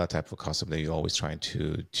 if you're that type of customer, you're always trying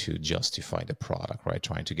to justify the product, right?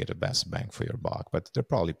 Trying to get the best bang for your buck. But there are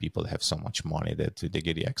probably people that have so much money that they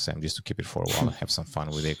get the XM just to keep it for a while and have some fun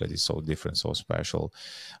with it, because it's so different, so special,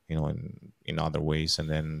 in other ways. And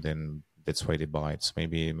then that's why they buy it. So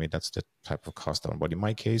maybe that's the type of customer. But in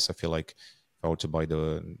my case, I feel like if I were to buy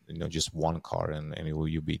just one car and it will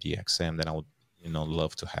be the XM, then I would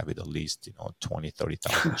love to have it at least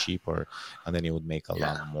 20,000-30,000 cheaper, and then it would make a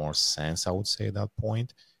lot more sense, I would say, at that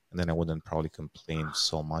point. And then I wouldn't probably complain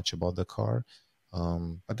so much about the car.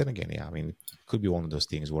 But then again, I mean, it could be one of those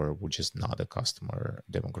things where we're just not a customer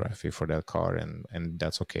demographic for that car, and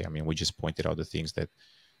that's okay. I mean, we just pointed out the things that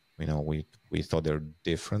we thought they're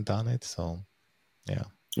different on it. So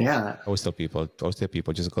I always tell people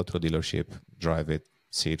just go to a dealership, drive it,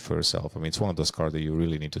 see it for yourself. I mean, it's one of those cars that you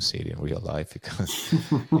really need to see it in real life, because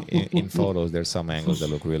in photos there's some angles that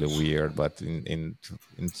look really weird, but in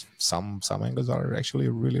some angles are actually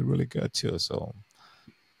really, really good too. So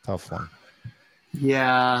tough one.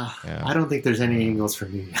 Yeah. I don't think there's any angles for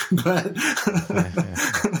me, but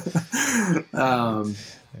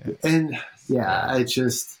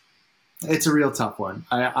it's a real tough one.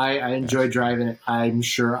 I enjoy driving it. I'm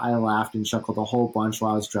sure I laughed and chuckled a whole bunch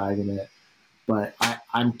while I was driving it. But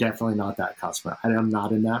I'm definitely not that customer. I'm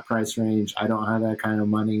not in that price range. I don't have that kind of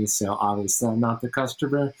money, so obviously I'm not the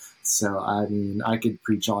customer. So, I mean, I could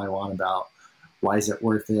preach all I want about why is it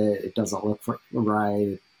worth it, it doesn't look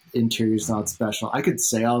right, interior's not special. I could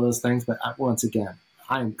say all those things, but once again,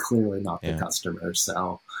 I'm clearly not the customer.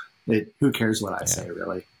 So who cares what I say,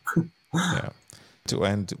 really? To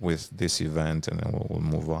end with this event, and then we'll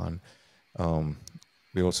move on,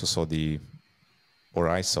 we also saw I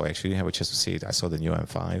didn't have a chance to see it. I saw the new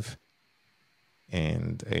M5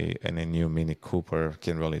 and a new Mini Cooper.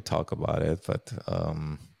 Can't really talk about it, but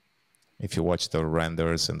if you watch the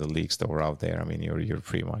renders and the leaks that were out there, I mean, you're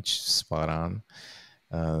pretty much spot on.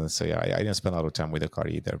 I didn't spend a lot of time with the car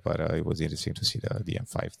either, but it was interesting to see the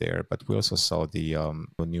M5 there. But we also saw the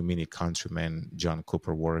new Mini Countryman John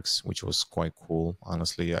Cooper Works, which was quite cool.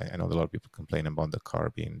 Honestly, I know a lot of people complain about the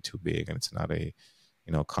car being too big and it's not a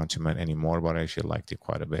Countryman anymore, but I actually liked it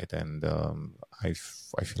quite a bit, and I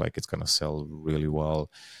feel like it's gonna sell really well.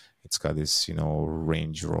 It's got this,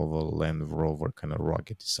 Range Rover, Land Rover kind of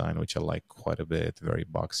rugged design, which I like quite a bit. Very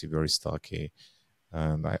boxy, very stocky.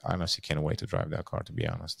 And I honestly can't wait to drive that car, to be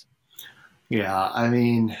honest. Yeah, I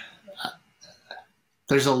mean,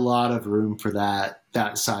 there's a lot of room for that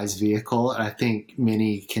size vehicle. And I think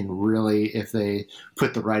Mini can really, if they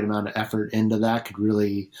put the right amount of effort into that, could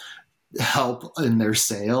really help in their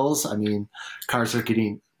sales. I mean, cars are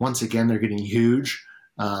getting huge.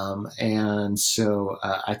 And so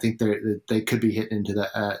I think they could be hitting into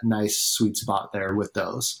the nice sweet spot there with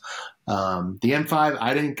those. The M5,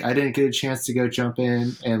 I didn't get a chance to go jump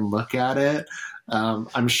in and look at it.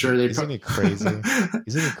 I'm sure they. Isn't it crazy?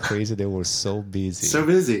 Isn't it crazy? They were so busy. So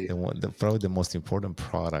busy. Probably the most important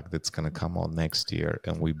product that's going to come out next year,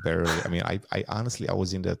 and we barely. I mean, I honestly, I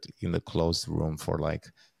was in the closed room for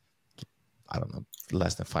like, I don't know,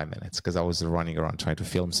 less than 5 minutes, because I was running around trying to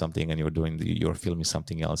film something, and you're filming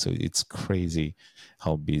something else. So it's crazy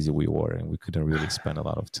how busy we were, and we couldn't really spend a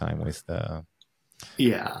lot of time with the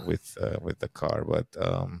car. But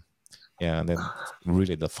yeah, and then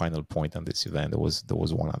really the final point on this event, there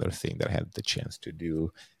was one other thing that I had the chance to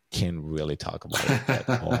do. Can't really talk about it at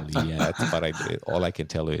all yet, but all I can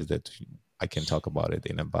tell you is that I can talk about it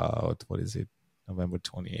in about, November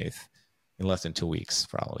 28th. In less than 2 weeks,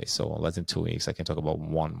 probably. So in less than 2 weeks, I can talk about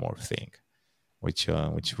one more thing, which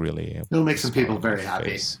really it'll make some people very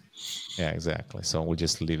happy. Yeah, exactly. So we'll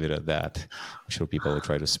just leave it at that. I'm sure people will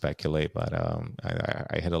try to speculate, but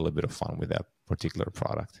I had a little bit of fun with that particular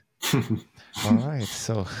product. All right.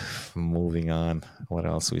 So moving on, what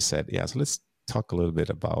else we said? Yeah. So let's talk a little bit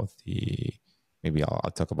about Maybe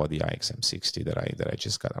I'll talk about the iX M60 that I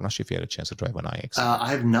just got. I'm not sure if you had a chance to drive an iX. I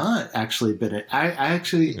have not actually been in. I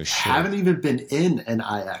actually haven't even been in an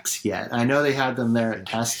iX yet. I know they had them there at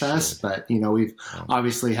Test Fest, but we've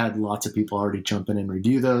obviously had lots of people already jump in and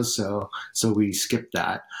review those, so we skipped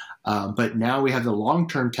that. But now we have the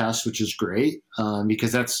long-term test, which is great,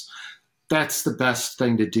 because that's the best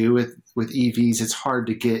thing to do with EVs. It's hard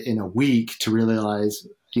to get in a week to realize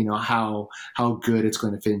how good it's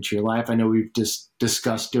going to fit into your life. I know we've just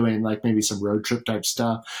discussed doing like maybe some road trip type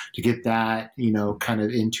stuff to get that, kind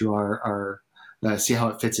of into our see how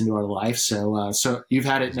it fits into our life. So you've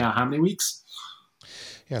had it now how many weeks?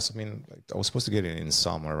 Yes, I mean, I was supposed to get it in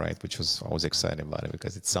summer, right? I was excited about it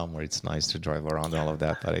because it's summer, it's nice to drive around and all of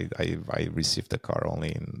that. But I received the car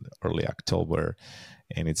only in early October,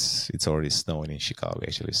 and it's already snowing in Chicago.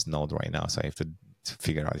 Actually, it snowed right now, so I have to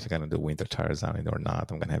figure out if I'm going to do winter tires on it or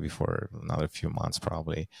not. I'm going to have it for another few months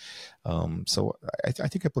probably. So I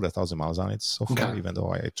think I put 1,000 miles on it so far, even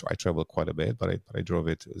though I traveled quite a bit, but I drove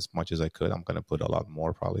it as much as I could. I'm going to put a lot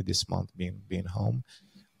more probably this month being home.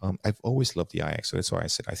 I've always loved the iX, so that's why I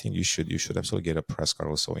said I think you should absolutely get a press car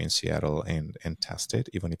also in Seattle and test it,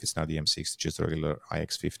 even if it's not the M60, just a regular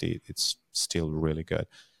iX50. It's still really good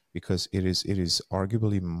because it is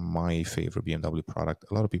arguably my favorite BMW product.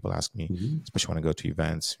 A lot of people ask me, especially when I go to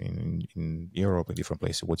events in Europe and different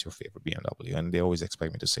places, what's your favorite BMW? And they always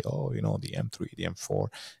expect me to say, oh, the M3, the M4.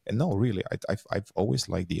 And no, really, I've always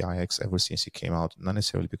liked the iX ever since it came out, not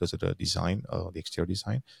necessarily because of the design, the exterior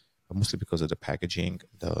design, mostly because of the packaging,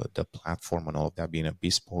 the platform and all of that. Being a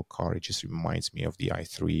bespoke car, it just reminds me of the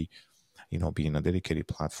i3, being a dedicated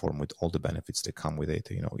platform with all the benefits that come with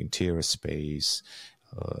it, interior space,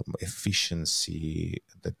 efficiency,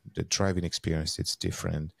 the driving experience, it's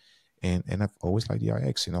different. And I've always liked the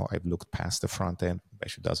iX. I've looked past the front end.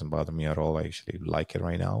 Actually doesn't bother me at all. I actually like it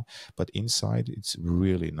right now. But inside, it's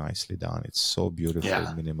really nicely done. It's so beautiful,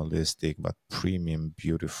 minimalistic, but premium,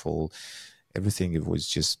 beautiful. Everything, it was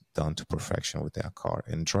just done to perfection with that car.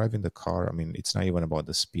 And driving the car, I mean, it's not even about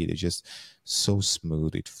the speed. It's just so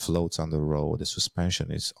smooth. It floats on the road. The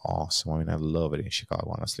suspension is awesome. I mean, I love it in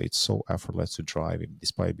Chicago, honestly. It's so effortless to drive.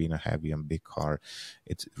 Despite being a heavy and big car,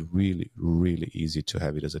 it's really, really easy to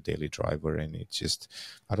have it as a daily driver. And it's just,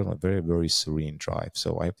 I don't know, very, very serene drive.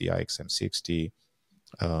 So I have the iX M60.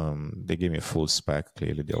 They gave me a full spec.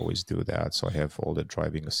 Clearly, they always do that. So I have all the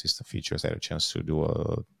driving assistant features. I had a chance to do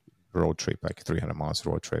a road trip, like 300 miles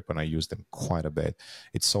road trip, and I use them quite a bit.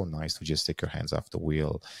 It's so nice to just take your hands off the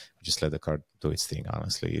wheel, just let the car do its thing.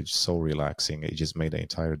 Honestly, it's so relaxing. It just made the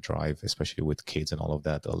entire drive, especially with kids and all of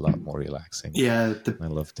that, a lot more relaxing. Yeah, I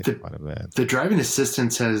loved it quite a bit. The driving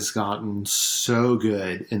assistance has gotten so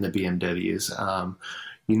good in the BMWs.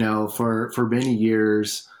 For many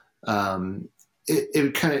years,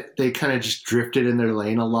 they kind of just drifted in their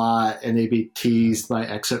lane a lot, and they'd be teased by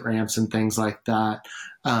exit ramps and things like that.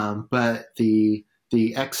 But the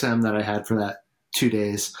XM that I had for that 2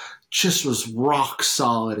 days just was rock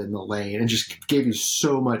solid in the lane and just gave you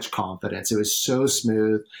so much confidence. It was so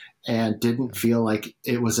smooth. and didn't feel like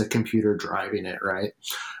it was a computer driving it, right?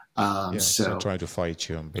 It's not trying to fight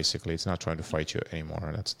you. Basically, it's not trying to fight you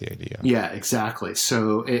anymore. That's the idea. Yeah, exactly.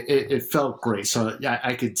 So it felt great. So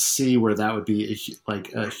I could see where that would be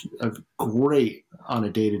a great on a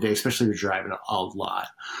day-to-day, especially if you're driving a lot.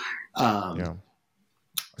 I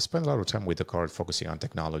spent a lot of time with the car focusing on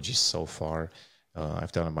technology so far.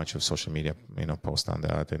 I've done a bunch of social media, posts on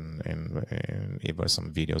that, and even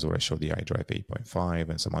some videos where I show the iDrive 8.5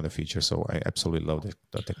 and some other features. So I absolutely love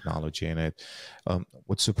the technology in it.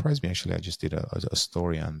 What surprised me, actually, I just did a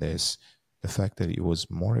story on this, the fact that it was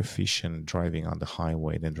more efficient driving on the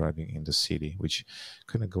highway than driving in the city, which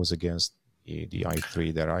kind of goes against the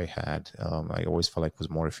i3 that I had. I always felt like it was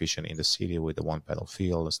more efficient in the city with the one pedal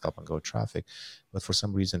feel, the stop and go traffic. But for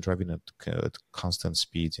some reason, driving at constant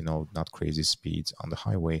speeds, not crazy speeds on the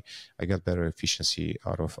highway, I got better efficiency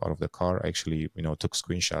out of the car. I actually, took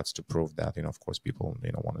screenshots to prove that. Of course, people,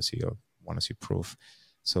 want to see proof.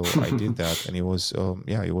 So I did that, and it was,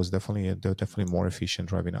 it was definitely more efficient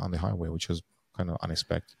driving on the highway, which was kind of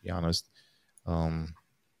unexpected, to be honest.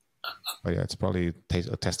 But it's probably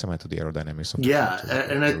a testament to the aerodynamics of the car.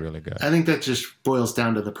 And really good. I think that just boils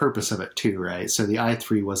down to the purpose of it too, right? So the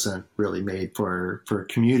i3 wasn't really made for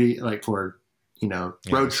commuting, like for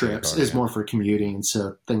road trips. Is more for commuting,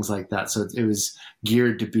 so things like that. So it was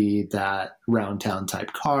geared to be that round town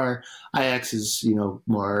type car. iX is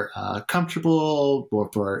more comfortable, more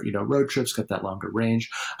for road trips, got that longer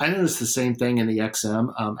range. I noticed the same thing in the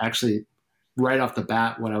XM. Actually, right off the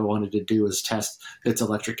bat, what I wanted to do was test its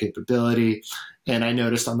electric capability. And I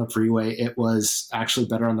noticed on the freeway, it was actually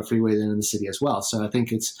better on the freeway than in the city as well. So I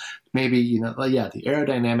think it's maybe, the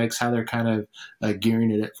aerodynamics, how they're kind of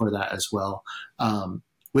gearing it for that as well.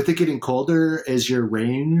 With it getting colder, is your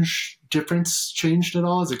range difference changed at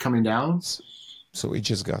all? Is it coming down? So it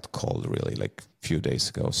just got cold really like a few days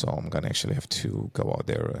ago. So I'm going to actually have to go out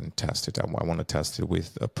there and test it. I want to test it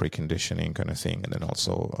with a preconditioning kind of thing, and then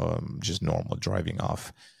also just normal driving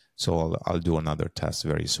off. So I'll do another test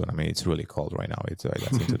very soon. I mean, it's really cold right now. I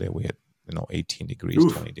think today we had 18 degrees,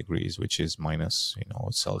 Oof. 20 degrees, which is minus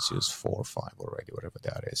Celsius 4 or 5 already, whatever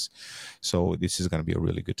that is. So this is going to be a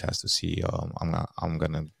really good test to see. I'm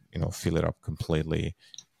going to fill it up completely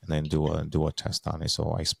and then do a test on it.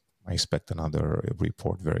 So I expect another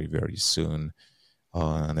report very, very soon.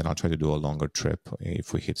 And then I'll try to do a longer trip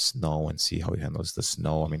if we hit snow and see how it handles the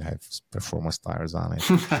snow. I mean, I have performance tires on it.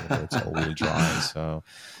 It's all-wheel drive, so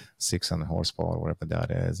 600 horsepower, whatever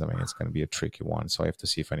that is. I mean, it's going to be a tricky one. So I have to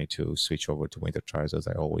see if I need to switch over to winter tires, as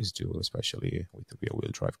I always do, especially with the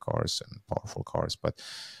rear-wheel drive cars and powerful cars. But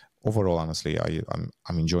overall, honestly,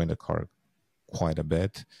 I'm enjoying the car quite a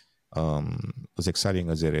bit. As exciting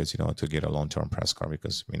as it is, to get a long-term press car,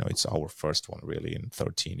 because it's our first one really in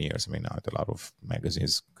 13 years. I mean, a lot of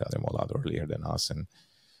magazines got them a lot earlier than us, and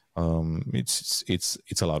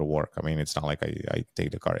it's a lot of work. I mean, it's not like I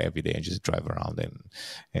take the car every day and just drive around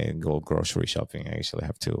and go grocery shopping. I actually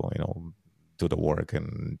have to do the work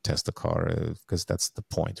and test the car, because that's the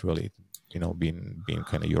point really. Being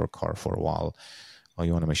kind of your car for a while,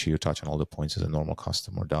 you want to make sure you touch on all the points as a normal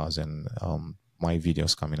customer does, and my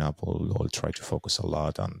videos coming up will try to focus a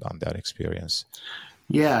lot on that experience.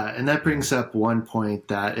 Yeah, and that brings up one point,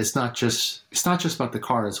 that it's not just about the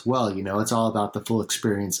car as well. It's all about the full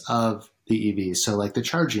experience of the EVs. So like the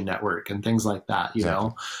charging network and things like that. Exactly.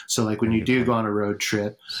 So like when you do go on a road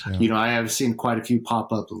trip, I have seen quite a few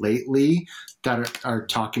pop up lately that are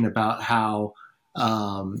talking about how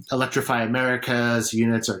Electrify America's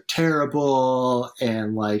units are terrible,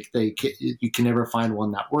 and like you can never find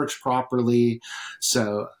one that works properly.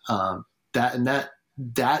 So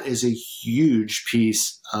that is a huge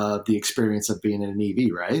piece of the experience of being in an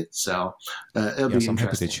EV, right? So it'll be interesting. I'm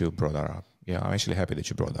happy that you brought that up. Yeah, I'm actually happy that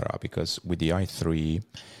you brought that up, because with the i3,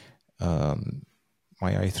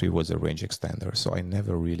 my i3 was a range extender, so I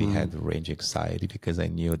never really had range anxiety, because I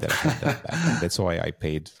knew that I had that back. That's why I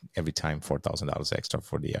paid every time $4,000 extra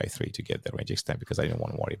for the i3 to get the range extend, because I didn't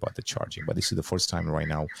want to worry about the charging. But this is the first time right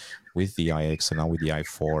now with the iX and now with the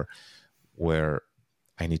i4 where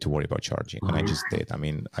I need to worry about charging, and I just did. I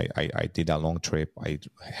mean, I did a long trip. I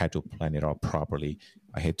had to plan it out properly.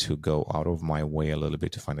 I had to go out of my way a little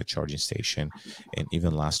bit to find a charging station. And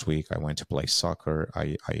even last week, I went to play soccer.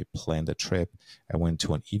 I planned a trip. I went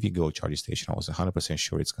to an EVgo charging station. I was 100%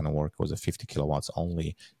 sure it's going to work. It was a 50 kilowatts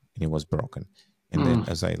only, and it was broken. And then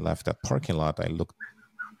as I left that parking lot, I looked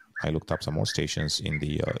I looked up some more stations in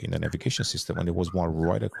the navigation system, and there was one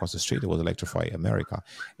right across the street. It was Electrify America,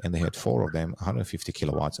 and they had 4 of them, 150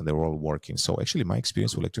 kilowatts, and they were all working. So actually, my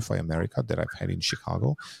experience with Electrify America that I've had in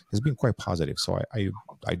Chicago has been quite positive. So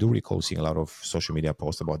I do recall seeing a lot of social media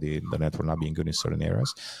posts about the network not being good in certain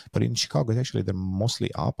areas, but in Chicago, actually, they're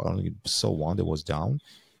mostly up. I only saw one that was down,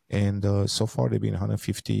 and so far they've been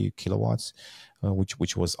 150 kilowatts,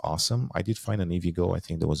 which was awesome. I did find an EVgo. I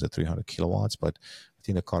think there was a 300 kilowatts, but I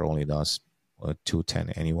think the car only does 210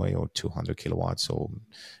 anyway, or 200 kilowatts, so it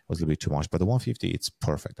was a little bit too much. But the 150, it's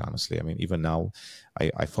perfect, honestly. I mean, even now,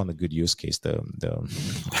 I found a good use case.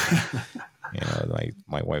 Like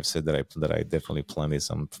my wife said that I definitely planned this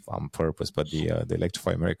on purpose. But the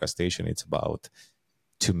Electrify America station, it's about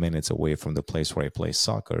 2 minutes away from the place where I play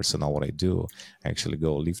soccer. So now what I do, I actually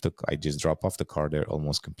I just drop off the car there,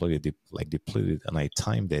 almost completely depleted, and I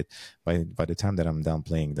timed it. By the time that I'm done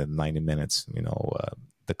playing the 90 minutes,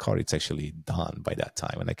 the car, it's actually done by that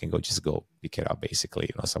time, and I can just go pick it up. Basically,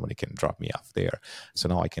 somebody can drop me off there. So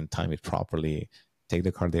now I can time it properly, take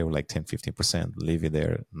the car there with like 10-15%, leave it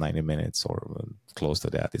there 90 minutes or close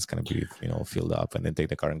to that. It's going to be, filled up, and then take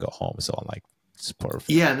the car and go home. So I'm like, it's perfect.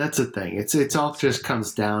 Yeah, that's the thing. It's all just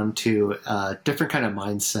comes down to a different kind of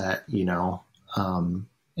mindset,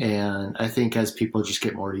 and I think as people just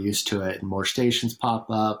get more used to it and more stations pop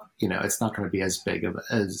up, it's not going to be as big of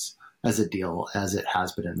as a deal as it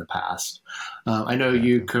has been in the past. I know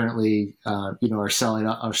you currently, are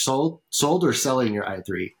sold or selling your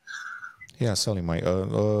i3. Yeah, selling my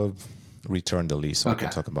return the lease, so okay. I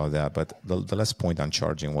can talk about that. But the last point on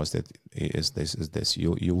charging was that is this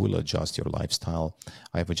you will adjust your lifestyle.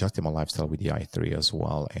 I've adjusted my lifestyle with the i3 as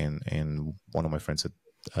well, and one of my friends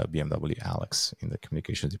at BMW, Alex, in the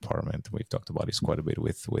communications department, we've talked about this quite a bit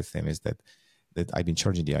with him, is that I've been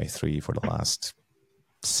charging the i3 for the last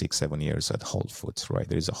 6-7 years at Whole Foods, right?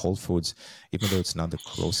 There is a Whole Foods, even though it's not the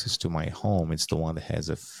closest to my home, it's the one that has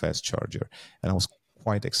a fast charger. And I was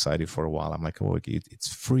quite excited for a while. I'm like, oh, it's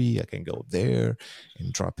free. I can go there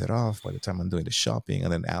and drop it off by the time I'm doing the shopping.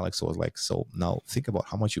 And then Alex was like, so now think about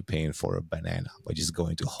how much you're paying for a banana by just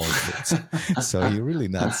going to Whole Foods. So you're really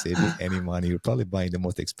not saving any money. You're probably buying the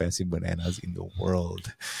most expensive bananas in the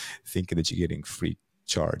world, thinking that you're getting free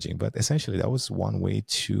charging. But essentially, that was one way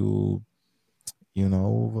to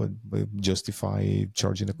justify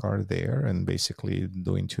charging the car there and basically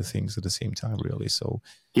doing 2 things at the same time, really. So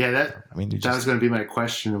yeah, that was going to be my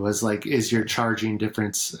question, was like, is your charging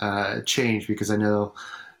difference changed? Because I know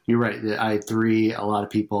you're right, the i3, a lot of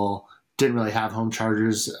people didn't really have home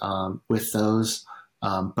chargers with those,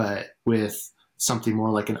 but with something more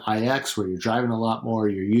like an iX, where you're driving a lot more,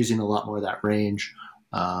 you're using a lot more of that range,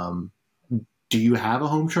 do you have a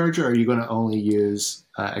home charger, or are you going to only use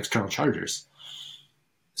external chargers?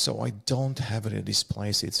 So I don't have it at this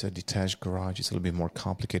place. It's a detached garage. It's a little bit more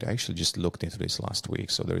complicated. I actually just looked into this last week.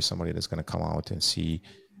 So there is somebody that's going to come out and see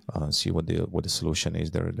what the solution is.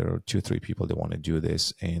 There are 2-3 people that want to do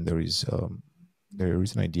this, and there is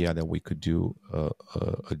an idea that we could do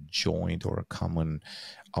a joint or a common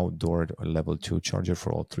outdoor level 2 charger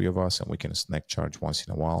for all 3 of us, and we can snack charge once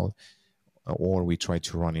in a while. Or we try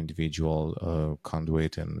to run individual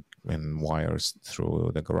conduit and wires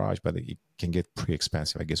through the garage, but it can get pretty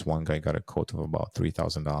expensive. I guess one guy got a quote of about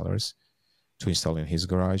 $3,000 to install in his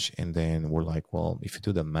garage, and then we're like, well, if you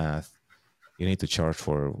do the math, you need to charge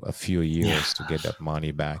for a few years to get that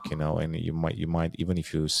money back, and you might even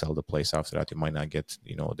if you sell the place after that, you might not get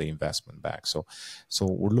the investment back. So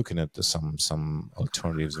we're looking at some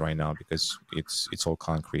alternatives right now, because it's all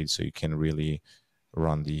concrete, so you can really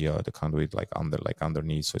run the conduit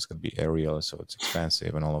underneath, so it's going to be aerial, so it's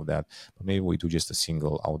expensive and all of that. But maybe we do just a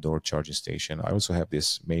single outdoor charging station. I also have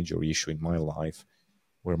this major issue in my life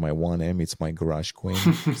where my 1M, it's my garage queen.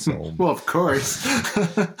 So well, of course. So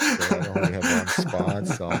I only have one spot,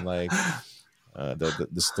 so I'm like, the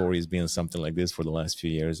story has been something like this for the last few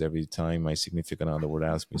years. Every time my significant other would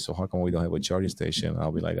ask me, so how come we don't have a charging station?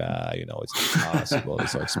 I'll be like, it's impossible.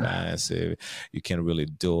 It's so expensive. You can't really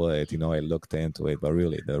do it. I looked into it, but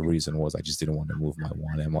really the reason was I just didn't want to move my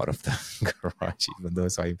 1M out of the garage, even though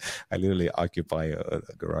I literally occupy a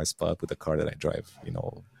garage spot with a car that I drive,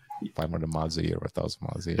 500 miles a year or 1,000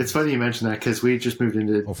 miles a year. It's funny you mention that, because we just moved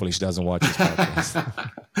into... Hopefully she doesn't watch this podcast.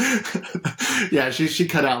 Yeah, she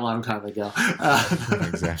cut out a long time ago.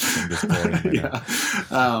 Exactly. Yeah.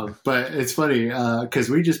 But it's funny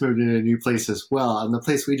because we just moved into a new place as well, and the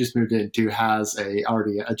place we just moved into has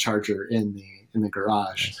already a charger in the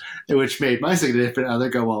garage, which made my significant other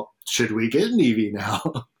go, well, should we get an EV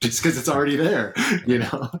now? Just because it's already there, you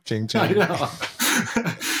know? Ching, ching. I know.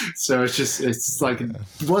 So it's like, it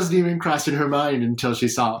wasn't even crossing her mind until she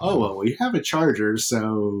saw, oh, well, we have a charger,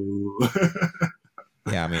 so.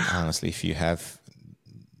 Yeah, I mean, honestly, if you have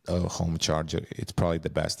a home charger, it's probably the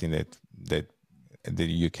best thing that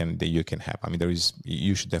you can have. I mean,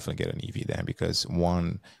 you should definitely get an EV then, because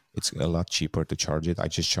one, it's a lot cheaper to charge it. I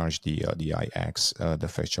just charged the iX, the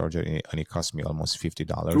fast charger, and it cost me almost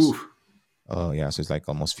 $50. Yeah, so it's like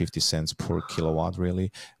almost 50 cents per kilowatt,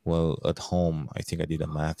 really. Well, at home, I think I did the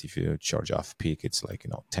math. If you charge off peak, it's like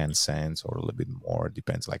 10 cents or a little bit more. It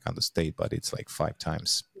depends like on the state, but it's like 5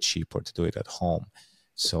 times cheaper to do it at home.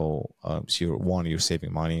 So, you're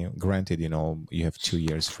saving money. Granted, you have 2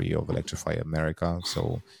 years free of Electrify America,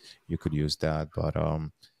 so you could use that. But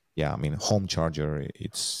yeah, I mean, home charger,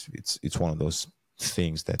 it's one of those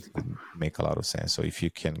things that make a lot of sense. So if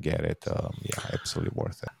you can get it, yeah, absolutely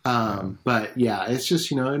worth it. But yeah, it's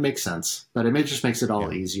just, it makes sense, but it just makes it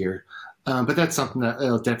all easier. But that's something that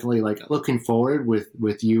I'll definitely looking forward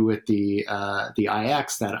with you with the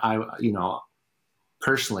iX that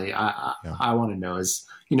personally, I want to know is,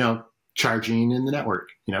 charging in the network,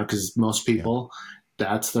 because most people,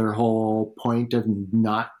 that's their whole point of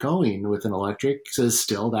not going with an electric, is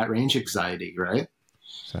still that range anxiety, right?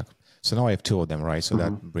 Exactly. So now I have 2 of them, right? So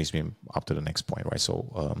that brings me up to the next point, right?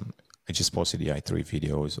 So I just posted the i3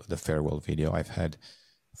 videos, the farewell video. I've had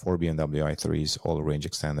 4 BMW i3s, all range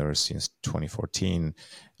extenders since 2014.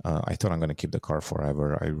 I thought I'm going to keep the car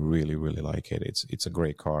forever. I really, really like it. It's a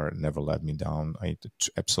great car. Never let me down. I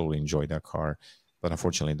absolutely enjoyed that car. But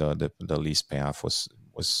unfortunately, the lease payoff was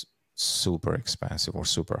super expensive or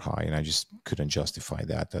super high, and I just couldn't justify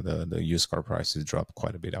that. The used car prices dropped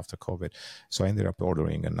quite a bit after COVID. So I ended up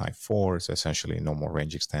ordering an i4. So essentially no more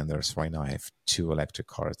range extenders. Right now I have 2 electric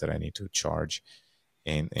cars that I need to charge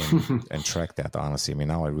and track that, honestly. I mean,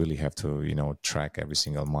 now I really have to, track every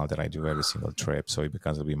single mile that I do, every single trip. So it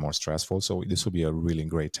becomes a bit more stressful. So this will be a really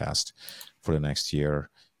great test for the next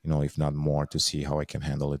year, if not more, to see how I can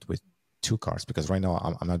handle it with 2 cars. Because right now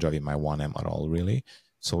I'm not driving my 1M at all, really.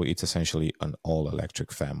 So it's essentially an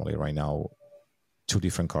all-electric family right now. 2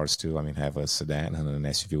 different cars too. I mean, I have a sedan and an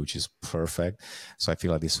SUV, which is perfect. So I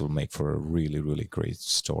feel like this will make for a really, really great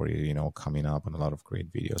story, coming up, and a lot of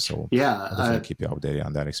great videos. So yeah, I'll definitely keep you updated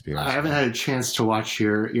on that experience. I haven't had a chance to watch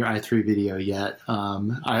your i3 video yet.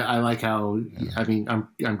 I like how, I mean,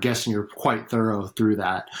 I'm guessing you're quite thorough through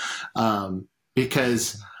that,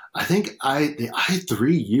 because I think the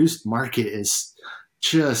i3 used market is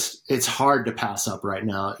it's hard to pass up right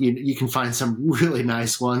now. You can find some really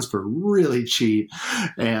nice ones for really cheap,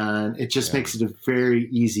 and it just makes it a very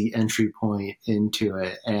easy entry point into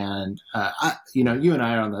it. And you and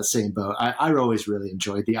I are on that same boat. I always really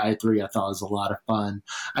enjoyed the i3. I thought it was a lot of fun.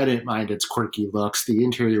 I didn't mind its quirky looks. The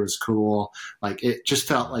interior was cool. Like, it just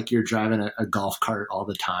felt like you're driving a golf cart all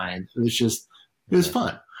the time. It was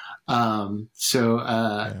fun. I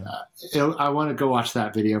want to go watch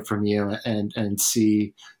that video from you and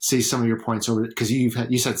see some of your points over, because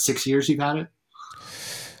you said 6 years you've had it.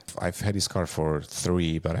 I've had this car for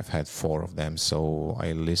 3, but I've had 4 of them. So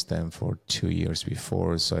I list them for 2 years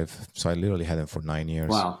before. So I literally had them for 9 years.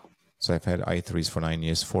 Wow. So I've had i3s for 9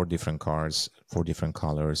 years, 4 different cars, 4 different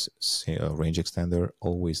colors, range extender,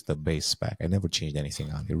 always the base spec. I never changed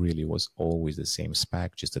anything on it. It really was always the same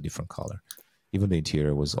spec, just a different color. Even the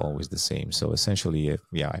interior was always the same. So essentially,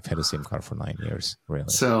 I've had the same car for 9 years, really.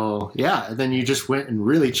 So, then you just went and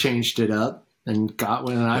really changed it up and got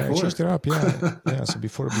one an i4. I changed it up, yeah. So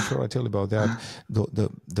before I tell you about that,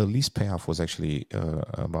 the lease payoff was actually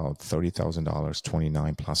about $30,000,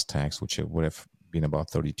 29 plus tax, which would have been about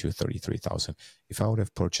 $33,000. If I would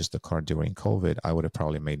have purchased the car during COVID, I would have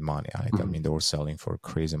probably made money on it. I mean, they were selling for a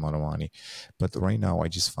crazy amount of money. But right now, I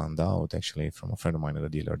just found out, actually, from a friend of mine at the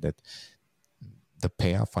dealer, that the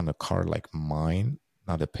payoff on a car like mine,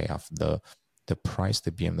 not the payoff, the price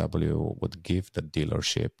the BMW would give the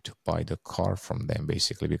dealership to buy the car from them,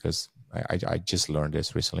 basically, because I just learned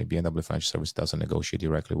this recently. BMW Financial Service doesn't negotiate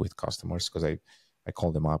directly with customers, because I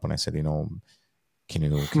called them up and I said, can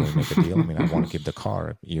you make a deal? I mean, I want to keep the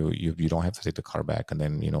car. You don't have to take the car back and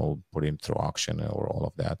then, put it through auction or all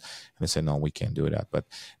of that. And they said, no, we can't do that. But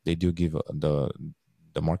they do give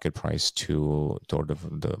the market price or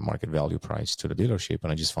the market value price to the dealership.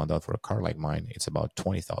 And I just found out for a car like mine, it's about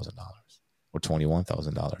 $20,000 or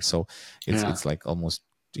 $21,000. So it's like almost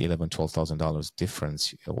 $11,000, $12,000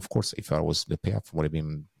 difference. Of course, if the payoff would have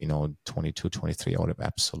been, 22, 23, I would have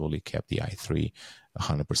absolutely kept the i3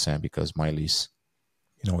 100%, because my lease,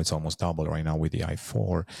 it's almost double right now with the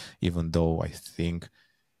i4, even though I think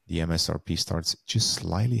the MSRP starts just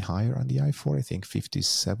slightly higher on the i4. I think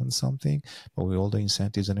 57 something. But with all the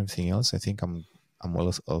incentives and everything else, I think I'm well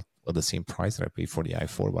at the same price that I pay for the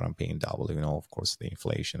i4, but I'm paying double. Of course, the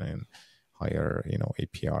inflation and higher,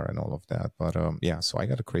 APR and all of that. But so I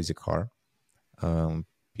got a crazy car.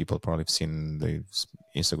 People probably have seen the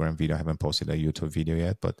Instagram video. I haven't posted a YouTube video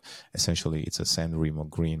yet, but essentially it's a San Remo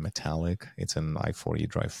green metallic. It's an i4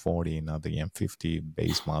 eDrive 40, not the M50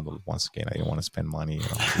 base model. Once again, I didn't want to spend money to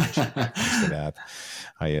that.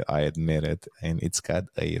 I admit it. And it's got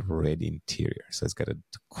a red interior. So it's got a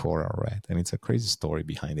Cora red. And it's a crazy story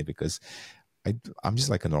behind it because I'm just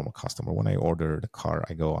like a normal customer. When I order the car,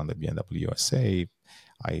 I go on the BMW USA.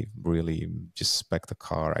 I really just spec the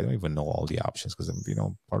car. I don't even know all the options because,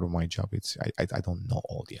 part of my job, I don't know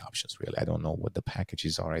all the options, really. I don't know what the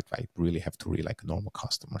packages are. I really have to read like a normal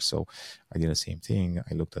customer. So I did the same thing.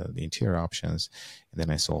 I looked at the interior options, and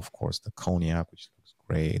then I saw, of course, the cognac, which looks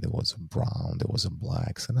great. There was a brown, there was a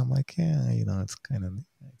blacks. And I'm like, yeah, it's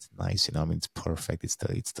nice. It's perfect.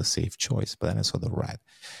 It's the safe choice. But then I saw the red,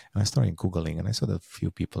 and I started Googling, and I saw that a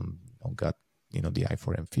few people got, the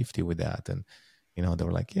i4 M50 with that. And they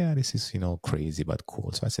were like, yeah, this is, crazy, but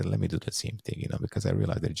cool. So I said, let me do the same thing, because I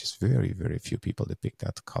realized there are just very, very few people that pick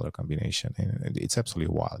that color combination. And it's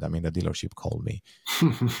absolutely wild. I mean, the dealership called me,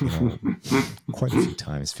 quite a few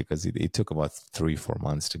times because it took about 3-4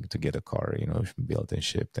 months to get a car, built and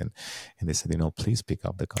shipped. And they said, please pick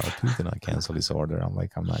up the car. Please do not cancel this order. I'm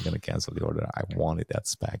like, I'm not going to cancel the order. I wanted that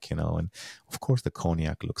spec, And of course, the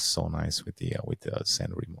cognac looks so nice with the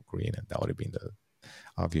San Remo green. And that would have been the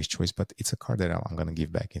obvious choice, but it's a car that I'm going to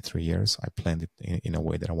give back in 3 years. I planned it in a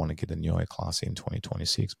way that I want to get a new class in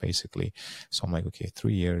 2026, basically. So I'm like, okay,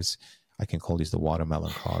 3 years, I can call this the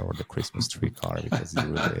watermelon car or the Christmas tree car because it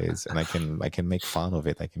really is, and I can make fun of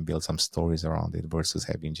it. I can build some stories around it versus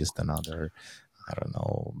having just another, I don't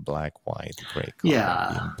know, black, white, gray car. Yeah,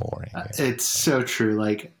 being boring. It's so true.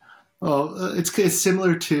 Like, it's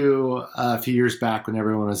similar to a few years back when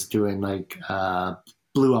everyone was doing like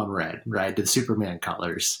blue on red, right? The Superman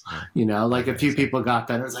colors, like a few people got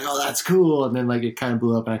that. And it was like, oh, that's cool. And then like it kind of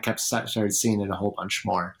blew up and I started seeing it a whole bunch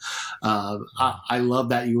more. I love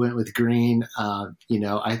that you went with green.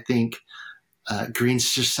 I think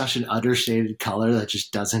green's just such an understated color that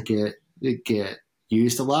just doesn't get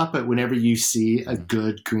used a lot. But whenever you see a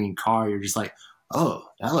good green car, you're just like, oh,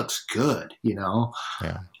 that looks good,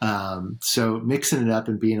 Yeah. So mixing it up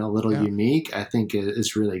and being a little unique, I think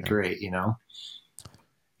is really great,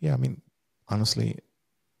 Yeah, I mean, honestly,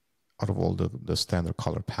 out of all the standard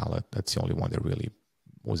color palette, that's the only one that really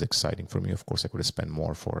was exciting for me. Of course, I could have spent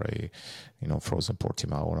more for a, frozen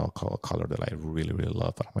Portimao or a color that I really, really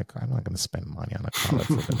love. But I'm like, I'm not going to spend money on a color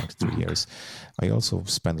for the next 3 years. I also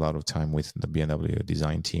spend a lot of time with the BMW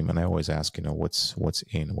design team, and I always ask, what's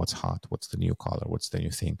in, what's hot, what's the new color, what's the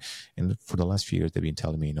new thing. And for the last few years, they've been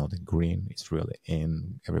telling me, that green is really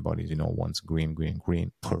in. Everybody, wants green.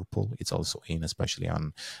 Purple, it's also in, especially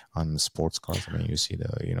on sports cars. I mean, you see the,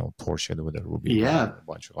 Porsche with the ruby, a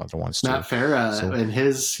bunch of other ones too. Matt Farah and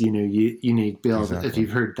his, unique build. Exactly. If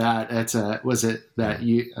you've heard that, that's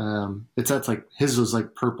that's like his was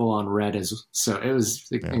like purple on red, so it was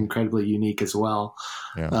incredibly unique as well.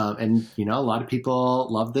 Yeah. And a lot of people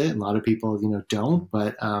loved it, and a lot of people don't.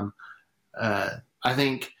 But I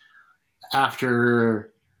think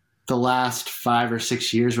after the last 5 or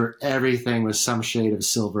 6 years where everything was some shade of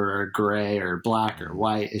silver or gray or black or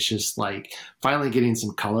white, it's just like finally getting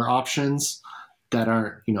some color options that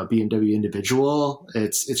aren't, BMW individual.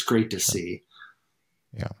 It's great to see.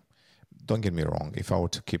 Yeah. Don't get me wrong. If I were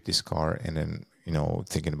to keep this car and then,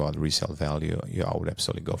 thinking about resale value, I would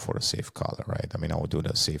absolutely go for a safe color, right? I mean, I would do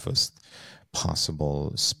the safest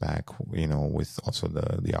possible spec, with also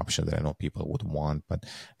the option that I know people would want. But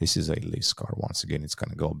this is a lease car. Once again, it's going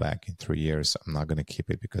to go back in 3 years. I'm not going to keep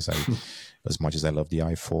it because as much as I love the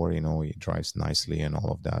i4, it drives nicely and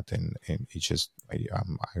all of that. And it's just,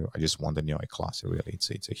 I just want the new I-Class. Really,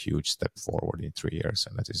 it's a huge step forward in 3 years.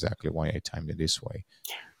 And that's exactly why I timed it this way.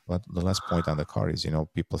 But the last point on the car is,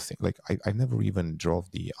 people think like I never even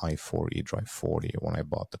drove the i4 eDrive 40 when I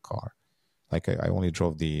bought the car. Like I only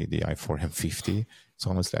drove the i4 M50. So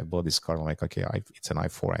honestly, I bought this car. I'm like, okay, it's an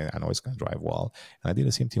i4. I know it's going to drive well. And I did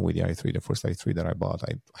the same thing with the i3. The first i3 that I bought,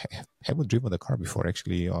 I haven't driven the car before.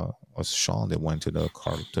 Actually, was Sean that went to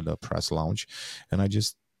the press lounge, and I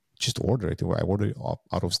just ordered it. I ordered it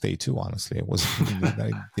out of state too. Honestly, it was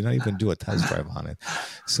I did not even do a test drive on it.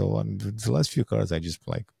 So the last few cars, I just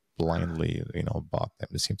blindly, bought them.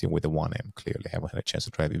 The same thing with the 1M. Clearly, I haven't had a chance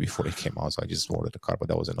to drive it before it came out, so I just ordered the car. But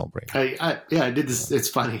that was a no-brainer. I did this. It's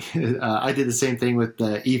funny. I did the same thing with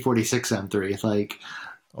the E46 M3. Like,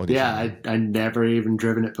 Oh, did Yeah, you? I never even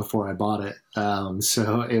driven it before I bought it.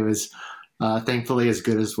 So it was thankfully as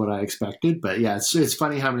good as what I expected. But yeah, it's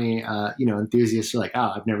funny how many enthusiasts are like,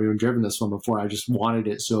 oh, I've never even driven this one before. I just wanted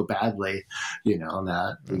it so badly, and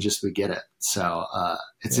that we get it. So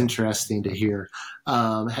it's interesting to hear.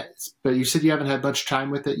 But you said you haven't had much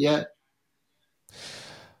time with it yet.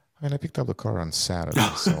 I mean, I picked up the car on Saturday,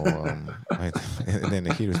 so and then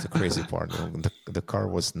here's the crazy part: the car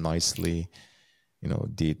was nicely,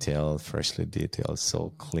 detailed, freshly detailed,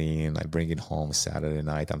 so clean. I bring it home Saturday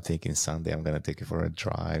night. I'm thinking Sunday I'm gonna take it for a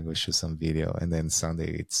drive, we shoot some video, and then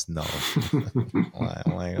Sunday it snowed.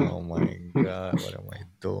 I'm like, oh my god, what am I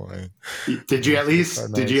doing? Did you at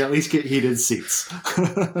least get heated seats?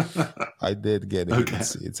 I did get heated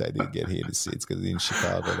seats. I did get heated seats because in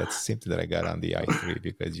Chicago, that's something that I got on the i3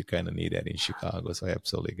 because you kind of need that in Chicago. So I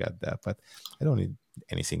absolutely got that, but I don't need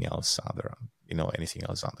anything else anything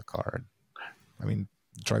else on the car. I mean,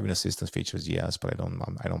 driving assistance features, yes, but I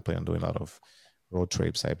don't plan on doing a lot of road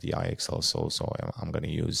trips. I have the iXL, so I'm going to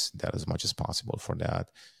use that as much as possible for that.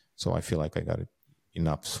 So I feel like I got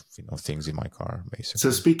enough, things in my car, basically. So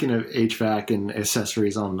speaking of HVAC and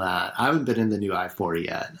accessories on that, I haven't been in the new i40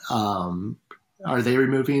 yet. Are they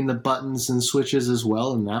removing the buttons and switches as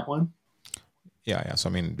well in that one? Yeah. So,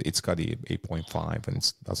 I mean, it's got the 8.5 and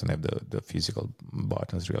it doesn't have the physical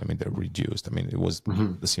buttons, really. I mean, they're reduced. I mean, it was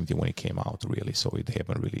the same thing when it came out, really. So they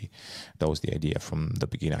haven't really, that was the idea from the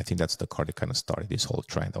beginning. I think that's the car that kind of started this whole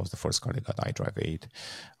trend. That was the first car that got iDrive 8.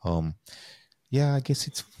 Yeah, I guess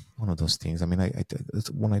it's one of those things. I mean,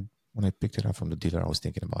 when I picked it up from the dealer, I was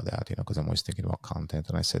thinking about that, because I'm always thinking about content.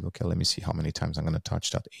 And I said, okay, let me see how many times I'm going to touch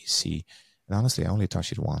that AC. And honestly, I only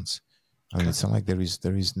touched it once. I mean, it's not like there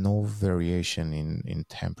is no variation in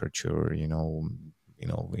temperature, in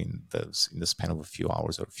the span of a few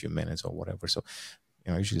hours or a few minutes or whatever. So,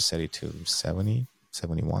 I usually set it to 70,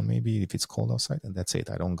 71 maybe if it's cold outside, and that's it.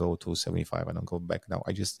 I don't go to 75. I don't go back now.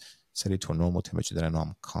 I just set it to a normal temperature that I know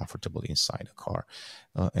I'm comfortable inside the car,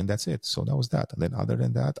 and that's it. So that was that. And then other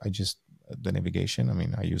than that, the navigation, I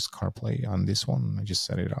mean, I use CarPlay on this one. I just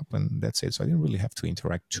set it up and that's it. So I didn't really have to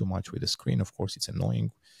interact too much with the screen. Of course, it's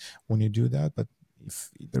annoying when you do that, but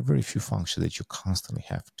there are very few functions that you constantly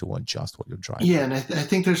have to adjust what you're driving. Yeah, and I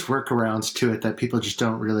think there's workarounds to it that people just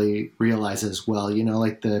don't really realize as well.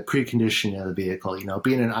 Like the preconditioning of the vehicle,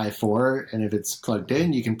 being an i4, and if it's plugged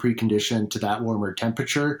in, you can precondition to that warmer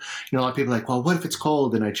temperature. A lot of people are like, well, what if it's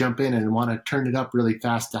cold and I jump in and want to turn it up really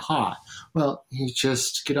fast to hot? Well, you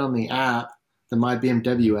just get on the app, the My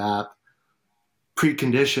BMW app,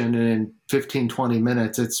 precondition, and in 15, 20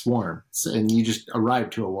 minutes, it's warm. And you just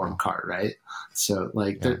arrive to a warm car, right? So,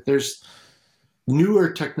 there's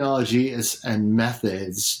newer technology and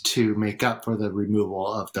methods to make up for the removal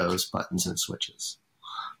of those buttons and switches.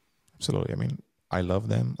 Absolutely. I mean, I love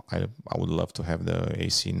them. I would love to have the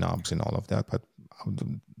AC knobs and all of that, but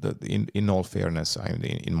in all fairness,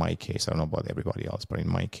 in my case, I don't know about everybody else, but in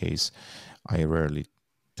my case, I rarely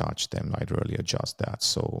touch them. I rarely adjust that.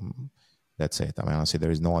 So that's it. I mean, honestly, there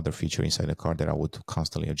is no other feature inside the car that I would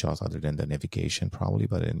constantly adjust other than the navigation, probably.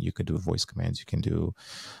 But then you can do voice commands. You can do,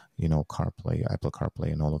 CarPlay, Apple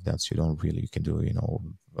CarPlay, and all of that. So you can do,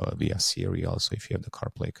 via Siri also if you have the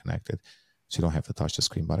CarPlay connected. So you don't have to touch the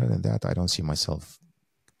screen. But other than that, I don't see myself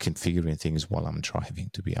configuring things while I'm driving,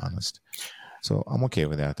 to be honest. So I'm okay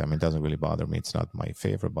with that. I mean, it doesn't really bother me. It's not my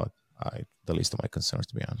favorite, but the least of my concerns,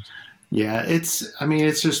 to be honest. Yeah, it's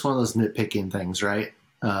just one of those nitpicking things, right?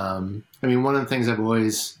 One of the things I've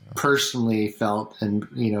always personally felt, and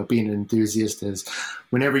being an enthusiast, is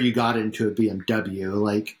whenever you got into a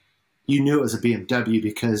BMW, you knew it was a BMW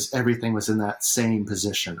because everything was in that same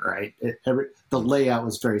position, right? The layout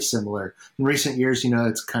was very similar. In recent years,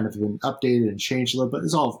 it's kind of been updated and changed a little, but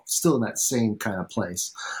it's all still in that same kind of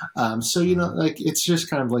place. It's just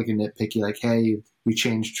kind of like a nitpicky, hey, you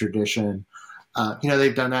changed tradition.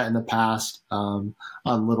 They've done that in the past on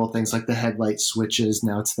little things like the headlight switches.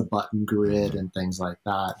 Now it's the button grid and things like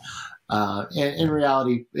that. And in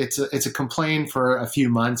reality, it's a complaint for a few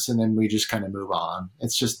months, and then we just kind of move on.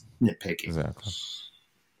 It's just nitpicking. Exactly.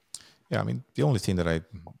 Yeah, I mean, the only thing that I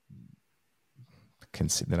can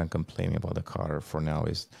see that I'm complaining about the car for now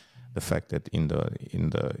is the fact that in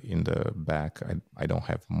the back I don't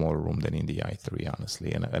have more room than in the i3,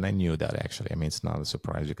 honestly, and I knew that actually. I mean, it's not a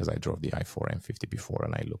surprise because I drove the i4 M50 before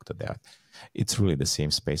and I looked at that. It's really the same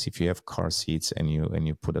space. If you have car seats and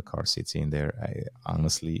you put the car seats in there,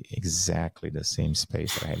 honestly, exactly the same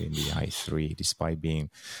space that I had in the i3, despite being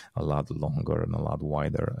a lot longer and a lot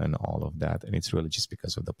wider and all of that. And it's really just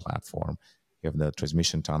because of the platform. You have the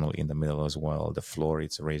transmission tunnel in the middle as well. The floor,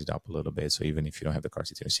 it's raised up a little bit. So even if you don't have the car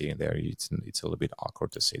seat you're sitting there, it's a little bit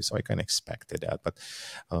awkward to sit. So I kind of expected that. But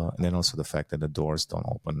and then also the fact that the doors don't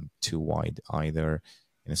open too wide either.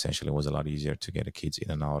 And essentially it was a lot easier to get the kids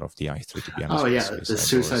in and out of the i3, to be honest. Oh, yeah. The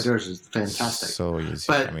suicide doors is fantastic. So easy.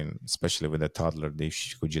 But, I mean, especially with a toddler, they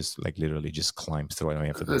could just like literally just climb through. I don't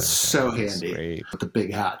have to do it's so handy with the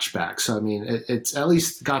big hatchback. So, I mean, it's at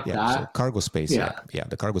least got that. So cargo space. Yeah.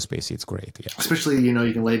 The cargo space, it's great. Yeah. Especially,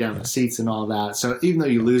 you can lay down the seats and all that. So even though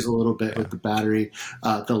you lose a little bit with the battery,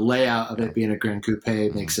 the layout of it being a Grand Coupe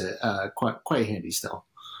makes it quite handy still.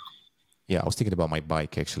 Yeah. I was thinking about my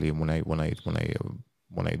bike actually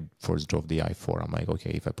when I first drove the i4, I'm like, okay,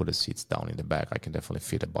 if I put the seats down in the back, I can definitely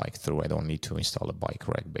fit a bike through. I don't need to install a bike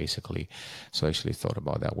rack, basically. So I actually thought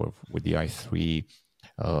about that with the i3.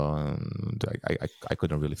 I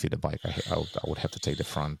couldn't really fit a bike. I would have to take the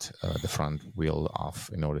front wheel off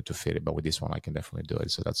in order to fit it. But with this one, I can definitely do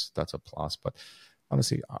it. So that's a plus. But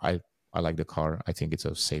honestly, I like the car. I think it's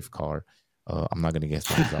a safe car. I'm not going to get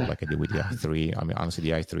thumbs up like I did with the i3. I mean, honestly,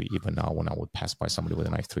 the i3, even now when I would pass by somebody with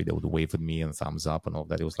an i3, they would wave at me and thumbs up and all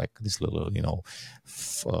that. It was like this little,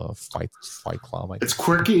 fight club. It's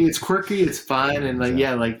quirky. It's fun. And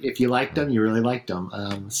like if you liked them, you really liked them.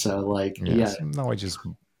 Now I just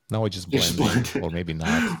blend in, or maybe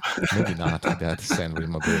not. Maybe not with that San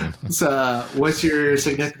Remo green. So what's your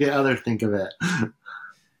significant other think of it?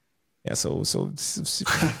 Yeah, so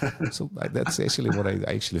that's actually what I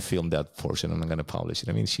actually filmed that portion, and I'm gonna publish it.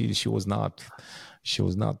 I mean, she was not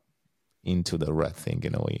into the red thing,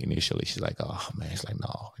 initially. She's like, oh man, it's like,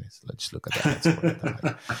 no, let's just look at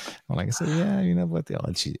that. I'm like, so yeah, but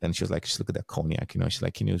and she was like, just look at that cognac, she's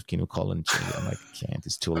like, can you call and change it? I'm like, can't,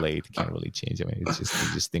 it's too late, can't really change. I mean, it's just,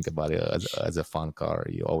 you just think about it as a fun car.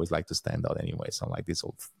 You always like to stand out anyway. So I'm like, this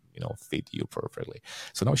will fit you perfectly.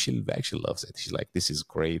 So now she actually loves it. She's like, this is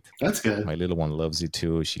great. That's good. My little one loves it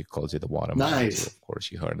too. She calls it the watermelon. Nice. Of course,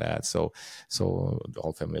 she heard that. So the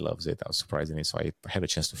whole family loves it. I was surprisingly. So I had a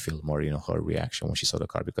chance to film more, her reaction when she saw the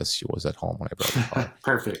car, because she was at home when I brought the car.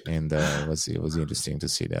 Perfect. And it was interesting to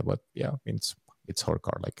see that. But yeah, it's her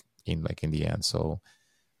car, in the end. So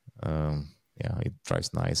it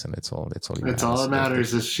drives nice, and it's all that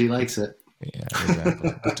matters is she likes it. Yeah, exactly.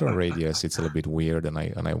 The turn radius, it's a little bit weird, and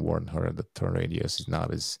I warned her the turn radius is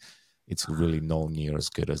not as, it's really no near as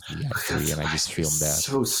good as the i3, and I just filmed that.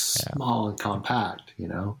 So small and compact,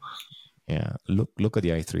 Yeah, look at the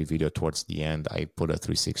i3 video towards the end. I put a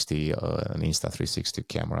 360, an Insta360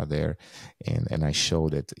 camera there, and I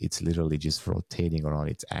showed it. It's literally just rotating around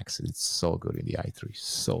its axis. It's so good in the i3,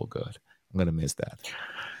 so good. I'm gonna miss that.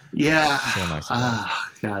 Yeah. So nice.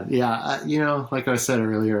 God. Yeah. Like I said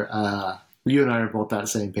earlier, you and I are both on the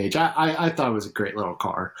same page. I thought it was a great little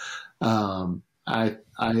car. I'm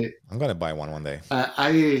gonna buy one day.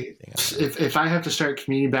 If I have to start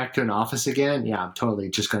commuting back to an office again, I'm totally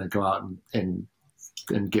just gonna go out and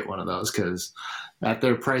get one of those, because at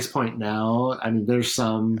their price point now, I mean, there's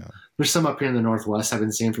some up here in the Northwest I've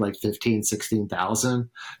been seeing for like 15,000, 16,000.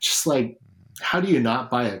 Just like, how do you not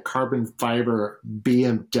buy a carbon fiber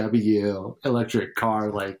BMW electric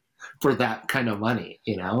car like for that kind of money?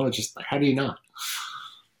 Just like, how do you not?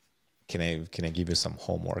 Can I give you some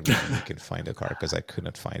homework that you can find a car, because I could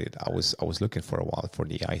not find it. I was looking for a while for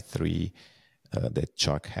the i3 that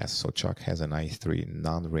Chuck has. So Chuck has an i3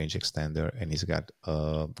 non-range extender, and he's got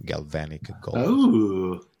galvanic gold.